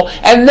of Elul,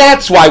 and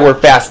that's why we're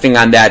fasting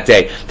on that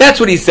day. That's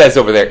what he says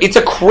over there. It's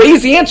a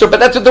crazy answer, but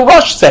that's what the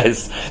Rosh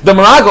says. The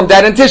Meraglim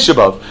died on Tisha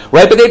B'Av,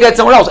 right? But they died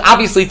somewhere else.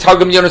 Obviously,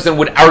 Targum Yonasan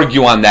would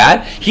argue on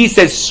that. He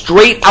says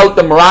straight out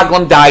the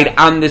Meraglim died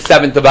on the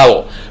 7th of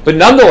Elul. But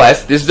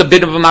nonetheless, this is a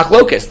bit of a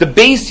machlokas. The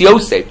Beis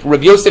Yosef,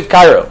 Rav Yosef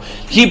Cairo,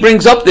 he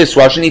brings up this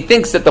rush and he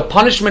thinks that the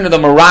punishment of the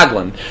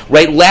Meraglim,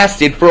 right,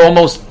 lasted for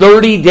almost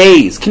 30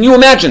 days. Can you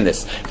imagine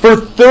this? For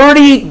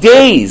 30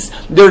 days,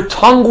 their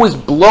tongue was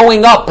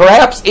blowing up.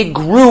 Perhaps it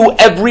grew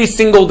every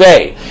single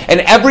day. And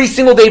every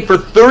single day for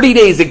 30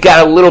 days, it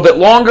got a little bit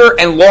longer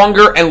and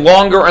longer and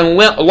longer and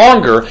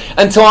longer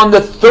until on the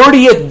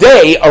 30th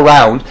day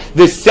around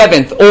the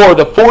 7th or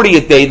the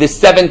 40th day, the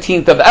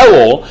 17th of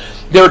Elul,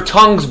 their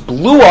tongues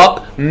blew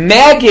up,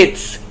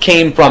 maggots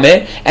came from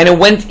it, and it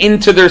went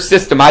into their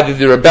system, either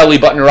through their belly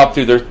button or up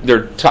through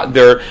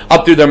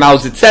their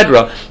mouths,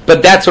 etc.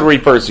 But that's what it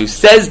refers to.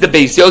 Says the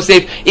Beis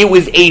Yosef, it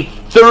was a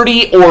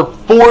 30 or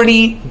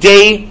 40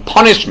 day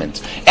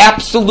punishment,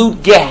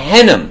 absolute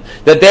Gehenna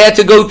that they had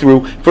to go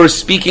through for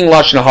speaking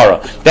Lashon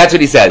Hara. That's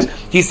what he says.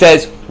 He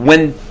says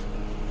when.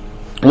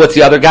 What's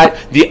the other guy?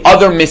 The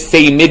other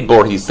Misei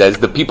Midbor, he says,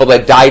 the people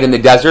that died in the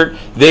desert,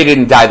 they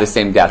didn't die the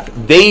same death.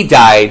 They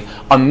died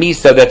a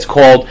Misa that's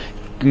called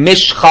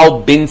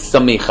Mishchal bin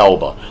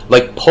Samichalba,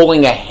 like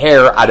pulling a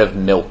hair out of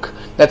milk.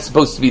 That's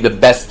supposed to be the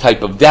best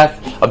type of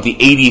death, of the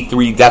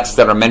 83 deaths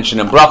that are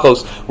mentioned in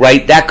Brachos,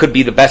 right? That could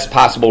be the best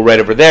possible right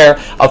over there,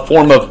 a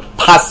form of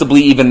possibly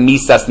even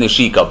Misas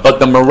Neshika. But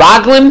the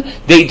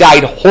Meraglim, they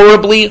died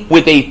horribly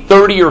with a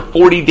 30 or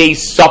 40 day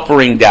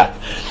suffering death.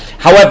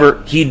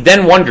 However, he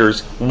then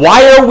wonders,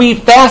 why are we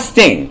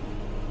fasting?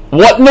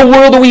 What in the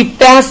world are we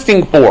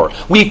fasting for?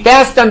 We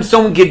fast on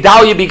some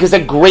Gedalia because a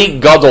great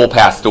Gadol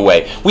passed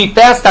away. We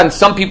fast on,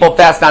 some people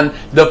fast on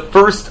the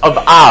 1st of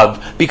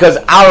Av because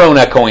Aaron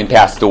HaKohen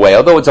passed away.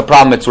 Although it's a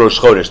problem, it's Rosh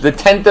Chodesh. The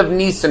 10th of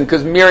Nisan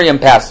because Miriam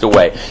passed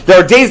away. There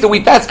are days that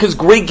we fast because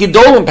great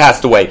Gedolim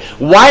passed away.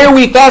 Why are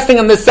we fasting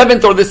on the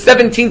 7th or the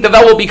 17th of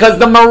Elul? Because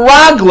the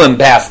Meraglim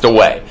passed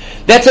away.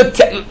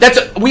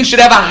 We should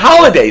have a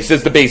holiday,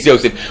 says the Beis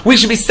Yosef. We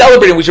should be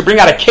celebrating. We should bring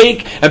out a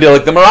cake and be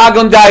like, the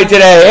Meraglim died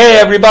today. Hey,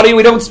 everybody,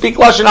 we don't speak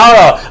Lashon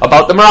Hara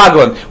about the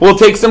Meraglim. We'll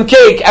take some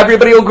cake.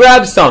 Everybody will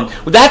grab some.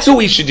 Well, that's what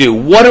we should do.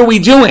 What are we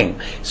doing?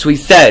 So he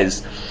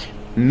says,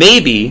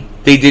 maybe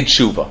they did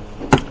tshuva.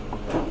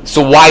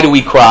 So why do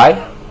we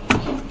cry?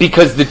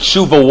 Because the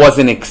tshuva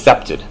wasn't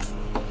accepted.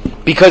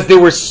 Because they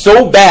were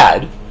so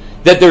bad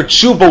that their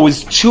tshuva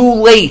was too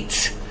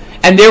late,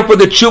 and therefore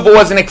the tshuva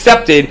wasn't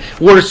accepted.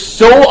 We're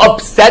so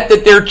upset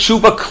that their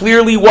tshuva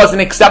clearly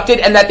wasn't accepted,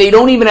 and that they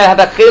don't even have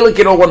a chelik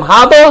in Olam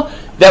Haba,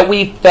 that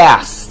we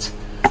fast.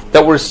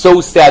 That we're so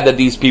sad that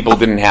these people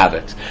didn't have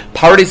it.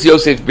 Parshas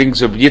Yosef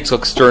brings Rabbi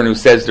Yitzchak Stern, who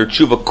says their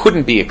tshuva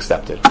couldn't be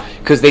accepted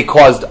because they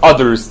caused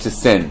others to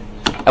sin.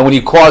 And when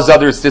you cause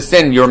others to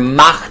sin, you're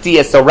machti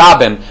es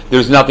harabim.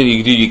 There's nothing you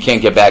can do. You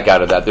can't get back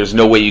out of that. There's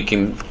no way you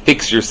can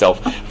fix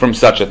yourself from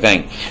such a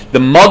thing. The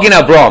Magen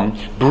Avram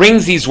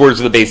brings these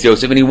words to the Beis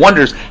Yosef, and he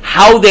wonders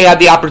how they had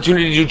the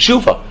opportunity to do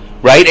tshuva.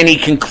 Right? And he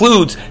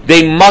concludes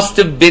they must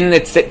have been the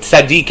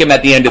tzaddikim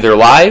at the end of their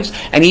lives,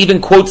 and he even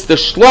quotes the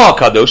Shelach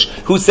Kadosh,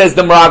 who says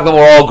the Meraglim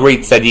were all great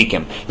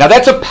tzaddikim. Now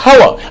that's a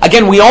pella.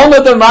 Again, we all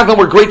know the Meraglim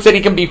were great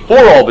tzaddikim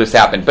before all this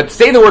happened, but to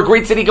say they were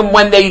great tzaddikim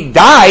when they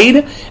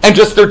died, and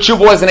just their tshuva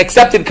wasn't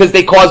accepted because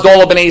they caused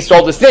all of Bnei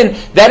Yisrael to sin,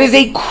 that is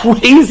a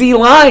crazy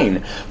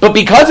line. But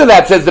because of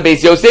that, says the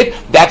Beis Yosef,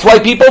 that's why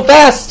people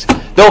fast.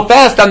 They'll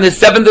fast on the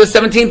 7th or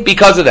 17th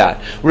because of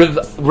that.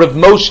 Rav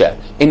Moshe,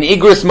 in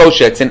Igros Moshe,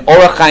 it's in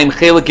Orach Chaim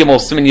Chelik Gimel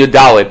Siman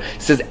Yudalid,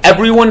 says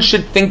everyone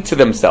should think to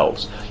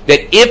themselves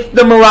that if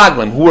the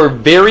Meraglim, who are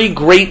very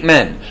great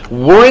men,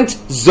 weren't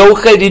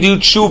zoche to do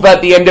tshuva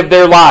at the end of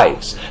their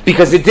lives,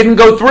 because it didn't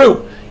go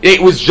through,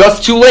 it was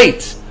just too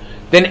late,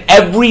 then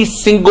every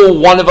single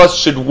one of us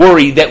should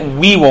worry that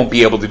we won't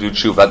be able to do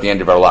tshuva at the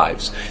end of our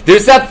lives.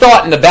 There's that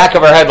thought in the back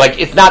of our head, like,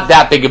 it's not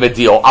that big of a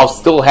deal. I'll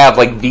still have,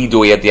 like,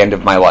 vidui at the end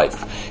of my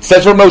life.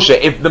 Says Rav Moshe,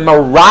 if the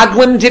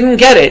Meraglim didn't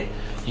get it,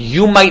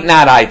 you might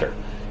not either.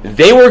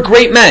 They were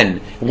great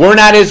men. We're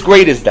not as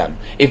great as them.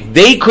 If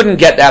they couldn't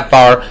get that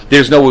far,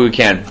 there's no way we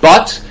can.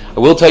 But, I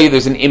will tell you,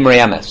 there's an Imrei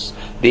Emes.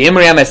 The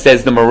Imrei Emes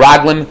says the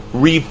Meraglim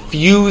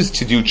refused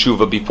to do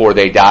tshuva before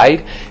they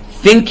died,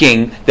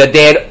 thinking that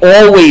they had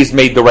always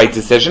made the right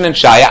decision, and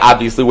Shaya,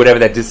 obviously, whatever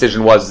that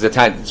decision was,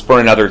 it's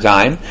for another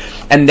time,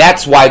 and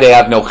that's why they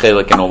have no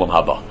chelik in Olam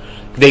Haba.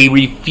 They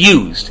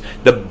refused.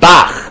 The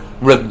Bach,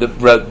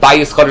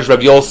 Bayis Chodesh Rav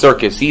Yoel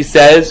Circus, he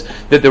says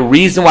that the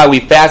reason why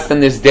we fast on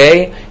this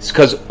day is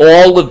because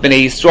all of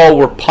Bnei Yisrael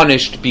were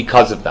punished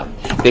because of them.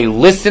 They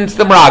listened to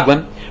the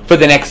Meraglim. For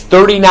the next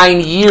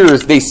 39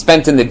 years they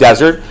spent in the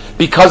desert.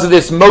 Because of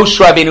this, Moshe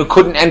Rabbeinu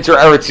couldn't enter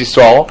Eretz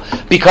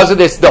Yisrael. Because of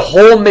this, the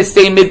whole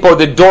Misei Midbar,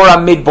 the Dora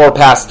Midbar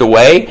passed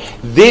away.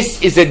 This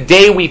is a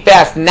day we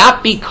fast,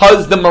 not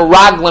because the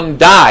Meraglim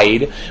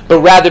died,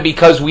 but rather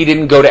because we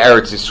didn't go to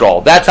Eretz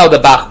Yisrael. That's how the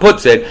Bach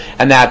puts it,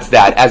 and that's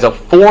that. As a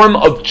form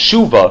of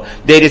tshuva,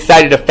 they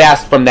decided to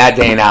fast from that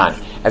day on.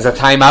 As a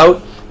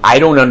timeout, I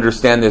don't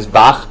understand this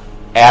Bach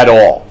at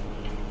all.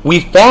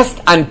 We fast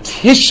on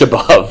Tisha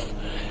B'Av.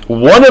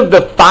 One of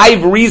the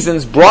 5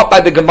 reasons brought by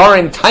the Gemara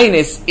in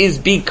Tainus is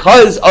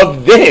because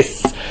of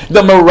this.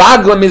 The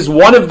Meraglim is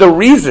one of the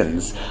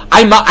reasons.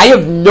 I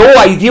have no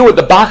idea what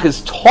the Bach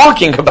is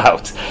talking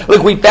about.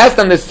 Like, we fast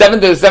on the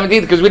 7th or the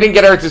 17th because we didn't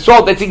get Eretz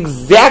Yisrael. That's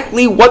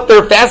exactly what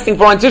they're fasting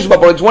for on Tisha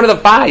B'Av. It's one of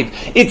the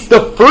 5. It's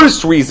the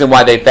first reason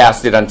why they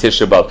fasted on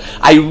Tisha B'Av.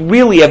 I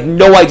really have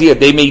no idea.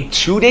 They made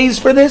 2 days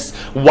for this?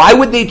 Why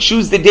would they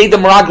choose the day the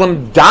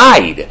Meraglim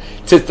died?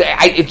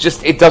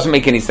 It doesn't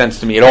make any sense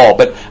to me at all.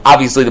 But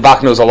obviously the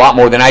Bach knows a lot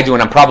more than I do,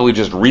 and I'm probably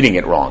just reading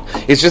it wrong.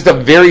 It's just a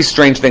very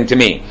strange thing to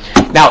me.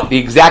 Now, the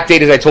exact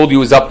date, as I told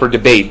you, is up for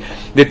debate.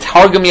 The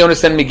Targum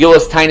Yonas and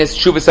Megillas Tainus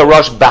Shuvas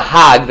Arash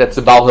Bahag, that's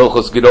the Baal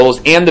Hilchos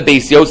Gedolos, and the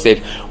Beis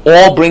Yosef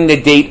all bring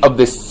the date of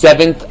the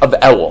 7th of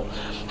Elul.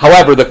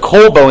 However, the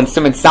Kolbo and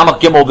Siman Samach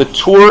Gimel, the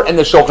Tur and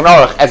the Shulchan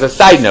Aruch, as a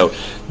side note,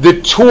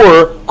 the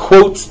Tur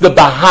quotes the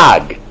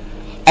Bahag,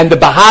 and the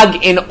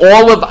Bahag in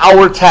all of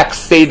our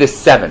texts say the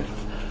 7th.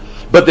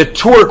 But the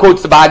Tur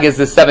quotes the Bahag as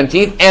the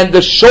 17th, and the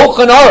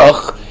Shulchan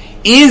Aruch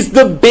is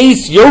the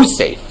Beis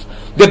Yosef.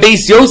 The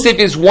Beis Yosef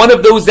is one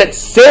of those that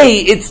say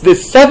it's the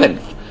 7th.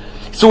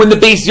 So in the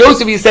Beis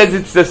Yosef he says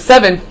it's the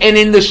 7th, and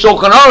in the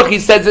Shulchan Aruch he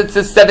says it's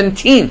the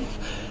 17th.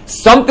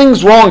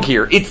 Something's wrong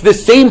here. It's the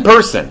same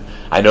person.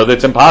 I know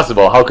that's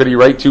impossible. How could he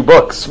write 2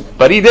 books?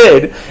 But he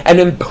did. And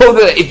in both,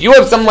 if you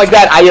have something like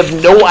that, I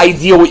have no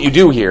idea what you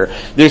do here.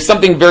 There's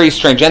something very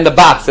strange. And the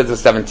Bach says the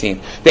 17th.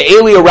 The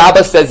Elia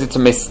Rabbah says it's a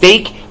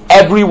mistake.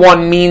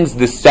 Everyone means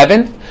the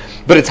 7th.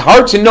 But it's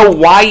hard to know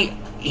why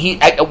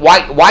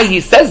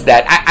he says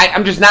that.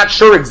 I'm just not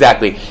sure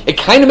exactly. It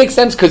kind of makes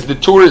sense because the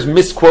Torah is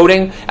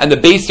misquoting, and the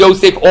Beis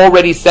Yosef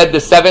already said the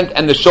 7th,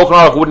 and the Shulchan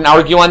Aruch wouldn't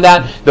argue on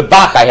that. The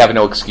Bach I have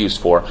no excuse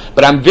for,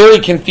 but I'm very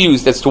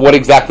confused as to what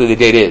exactly the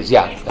date is.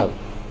 Yeah.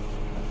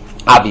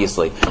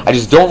 Obviously. I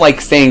just don't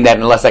like saying that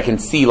unless I can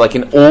see like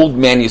an old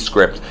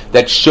manuscript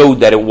that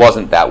showed that it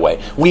wasn't that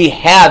way. We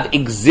have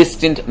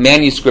existent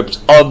manuscripts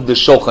of the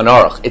Shulchan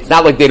Aruch. It's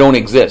not like they don't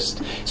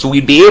exist. So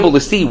we'd be able to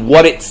see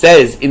what it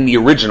says in the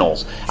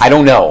originals. I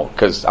don't know,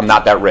 because I'm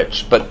not that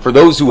rich. But for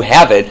those who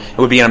have it, it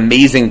would be an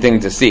amazing thing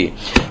to see.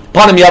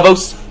 Panim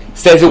Yavos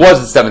says it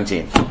was the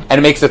 17th, and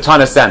it makes a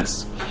ton of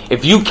sense.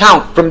 If you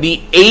count from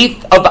the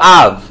 8th of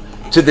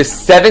Av to the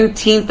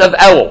 17th of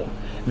Elul,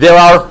 there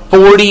are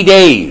 40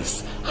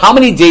 days. How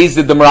many days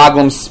did the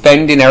Meraglim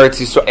spend in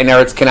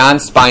Eretz Canaan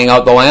spying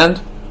out the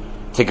land?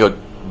 Take a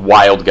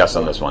wild guess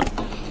on this one.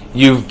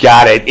 You've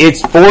got it.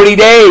 It's 40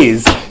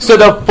 days. So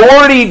the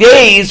 40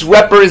 days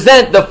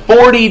represent the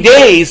 40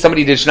 days.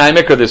 Somebody did Shnai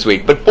Mikra this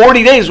week. But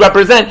 40 days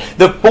represent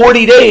the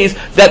 40 days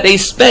that they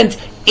spent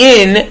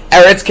in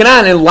Eretz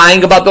Canaan and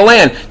lying about the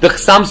land. The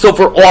Chassam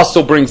Sofer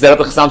also brings that up.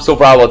 The Chassam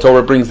Sofer Al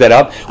Torah brings that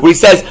up, where he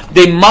says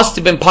they must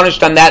have been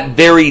punished on that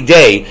very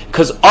day,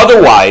 because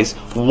otherwise,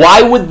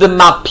 why would the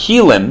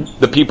Mapilim,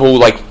 the people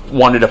who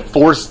wanted to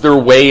force their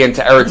way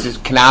into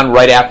Eretz Canaan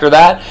right after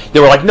that, they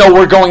were like, no,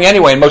 we're going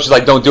anyway, and Moshe's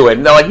like, don't do it.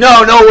 And they're like,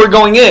 no, we're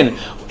going in.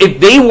 If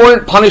they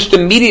weren't punished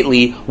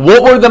immediately,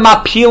 what were the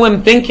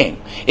Mapilim thinking?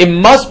 It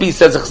must be,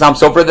 says the Chassam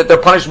Sofer, that their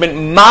punishment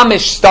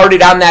mamish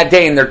started on that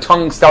day and their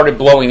tongue started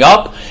blowing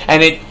up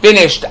and it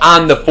finished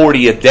on the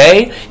 40th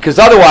day, because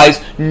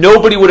otherwise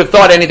nobody would have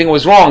thought anything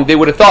was wrong. They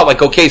would have thought,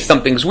 like, okay,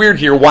 something's weird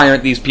here. Why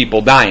aren't these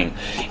people dying?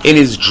 In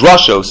his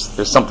drushos,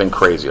 there's something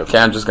crazy, okay?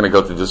 I'm just going to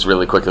go through this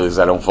really quickly because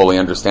I don't fully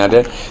understand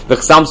it. The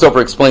Chassam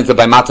Sofer explains that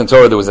by Matan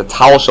Torah there was a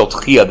Tal Shel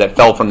Tchiyah that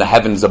fell from the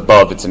heavens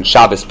above. It's in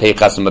Shabbos,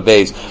 Peichas, and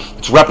Mavez.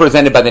 It's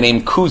represented by the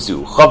name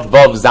Kuzu, Chav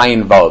Vav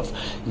Zayin Vav,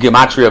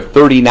 gematria of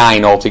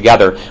 39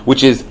 altogether,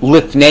 which is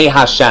Lifnei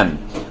Hashem.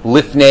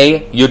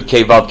 Lifnei Yud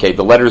Kei Vav Kei.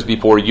 The letters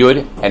before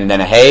Yud, and then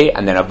a Hey,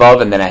 and then a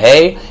Vav, and then a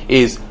Hey,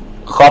 is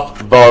Chaf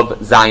Vav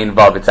Zayin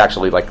Vav. It's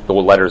actually like the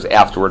letters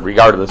afterward,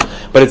 regardless.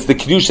 But it's the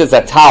Kedusha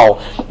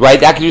Zatal, right?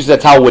 That Kedusha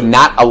Zatal would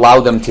not allow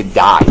them to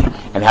die.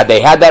 And had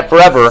they had that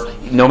forever,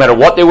 no matter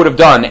what they would have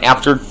done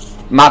after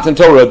Matan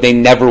Torah, they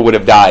never would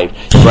have died,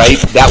 right?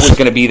 That was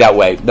going to be that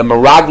way. The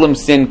Meraglim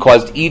sin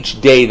caused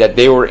each day that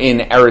they were in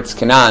Eretz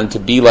Canaan to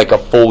be like a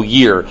full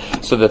year.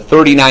 So the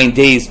 39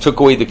 days took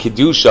away the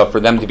Kedusha for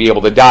them to be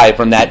able to die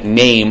from that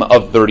name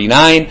of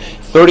 39.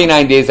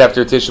 39 days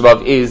after Tisha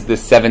B'Av is the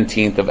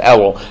 17th of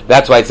Elul.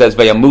 That's why it says,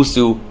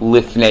 Vayamusu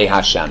Lifnei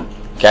Hashem.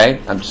 Okay?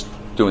 I'm just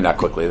doing that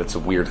quickly. That's a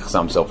weird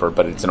Chassam Sofer,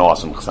 but it's an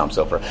awesome Chassam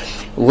Sofer.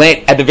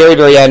 At the very,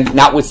 very end,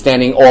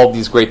 notwithstanding all of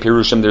these great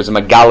Pirushim, there's a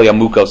Magali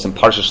Amukos in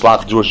Parshas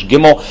Shelach, Drush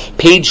Gimel,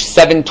 page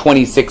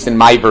 726 in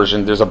my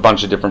version. There's a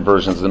bunch of different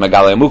versions of the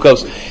Magali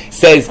Amukos.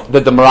 Says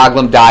that the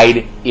Meraglim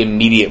died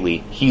immediately.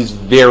 He's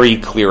very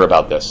clear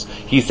about this.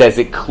 He says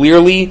it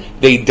clearly,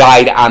 they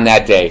died on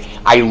that day.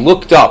 I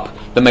looked up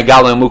the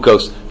Magali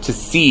Amukos to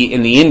see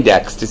in the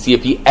index, to see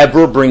if he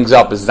ever brings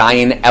up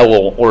Zayin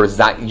Elul or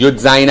Yud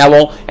Zayin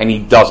Elul, and he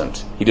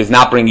doesn't. He does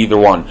not bring either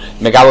one.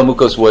 Megala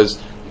Mukos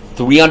was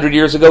 300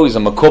 years ago. He's a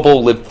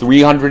Makubal, lived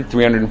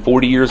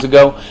 340 years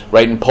ago,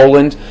 right, in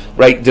Poland,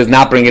 right, does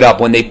not bring it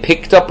up. When they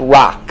picked up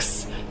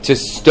rocks to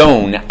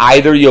stone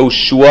either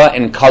Yoshua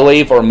and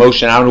Kalev or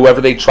Moshe, I don't know,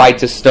 whoever they tried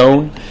to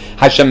stone,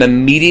 Hashem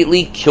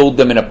immediately killed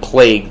them in a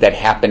plague that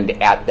happened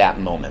at that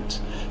moment.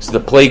 So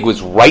the plague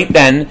was right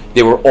then.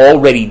 They were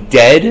already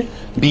dead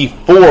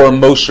before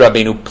Moshe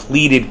Rabbeinu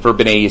pleaded for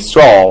Bnei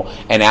Yisrael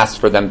and asked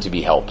for them to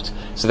be helped.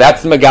 So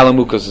that's the Megala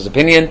Mukos'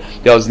 opinion.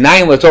 The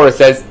Oznaim LaTorah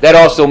says that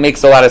also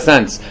makes a lot of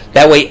sense.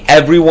 That way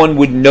everyone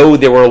would know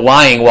they were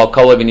lying while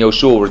Kalev and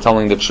Yoshua were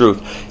telling the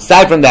truth.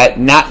 Aside from that,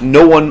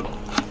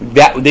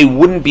 that they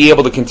wouldn't be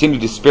able to continue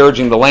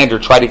disparaging the land or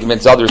try to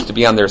convince others to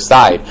be on their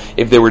side.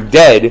 If they were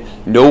dead,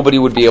 nobody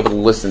would be able to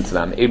listen to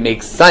them. It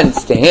makes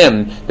sense to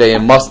him that they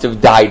must have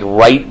died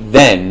right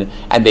then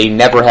and they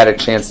never had a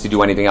chance to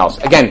do anything else.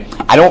 Again,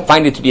 I don't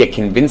find it to be a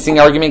convincing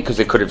argument because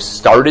it could have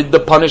started the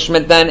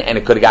punishment then and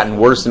it could have gotten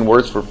worse and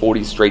worse for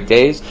 40 straight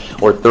days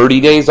or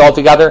 30 days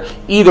altogether.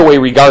 Either way,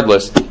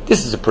 regardless,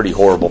 this is a pretty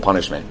horrible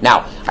punishment.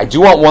 Now, I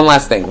do want one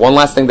last thing. One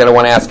last thing that I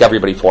want to ask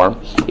everybody for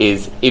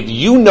is if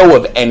you know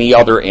of any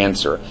other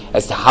answer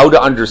as to how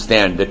to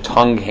understand the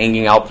tongue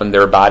hanging out from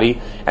their body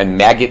and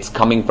maggots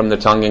coming from the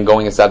tongue and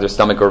going inside their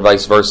stomach or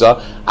vice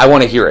versa, I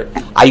want to hear it.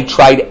 I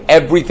tried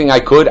everything I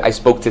could. I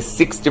spoke to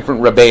 6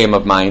 different Rebbeim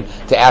of mine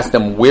to ask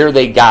them where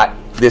they got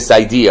this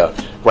idea,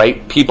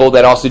 right? People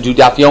that also do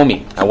Daf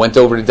Yomi. I went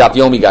over to Daf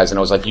Yomi guys and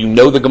I was like, you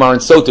know the Gemara in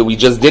Sota, we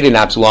just did it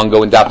not too long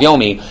ago in Daf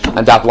Yomi,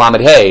 and Daf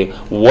Lamed Hey,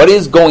 what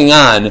is going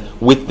on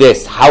with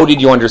this? How did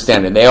you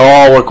understand it? And they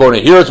all were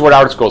quoting, here's what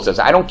Art Scroll says.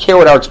 I don't care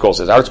what Art Scroll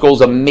says. Art Scroll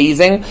is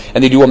amazing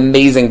and they do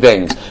amazing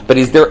things. But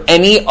is there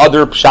any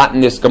other pshat in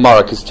this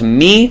Gemara? Because to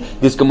me,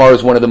 this Gemara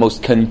is one of the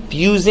most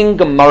confusing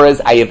Gemaras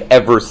I have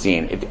ever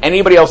seen. If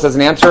anybody else has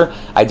an answer,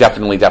 I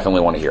definitely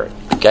want to hear it.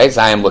 Okay,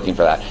 so I am looking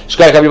for that.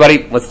 Shkayach,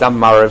 everybody. Let's stop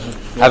Marav.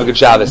 Have a good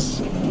Shabbos.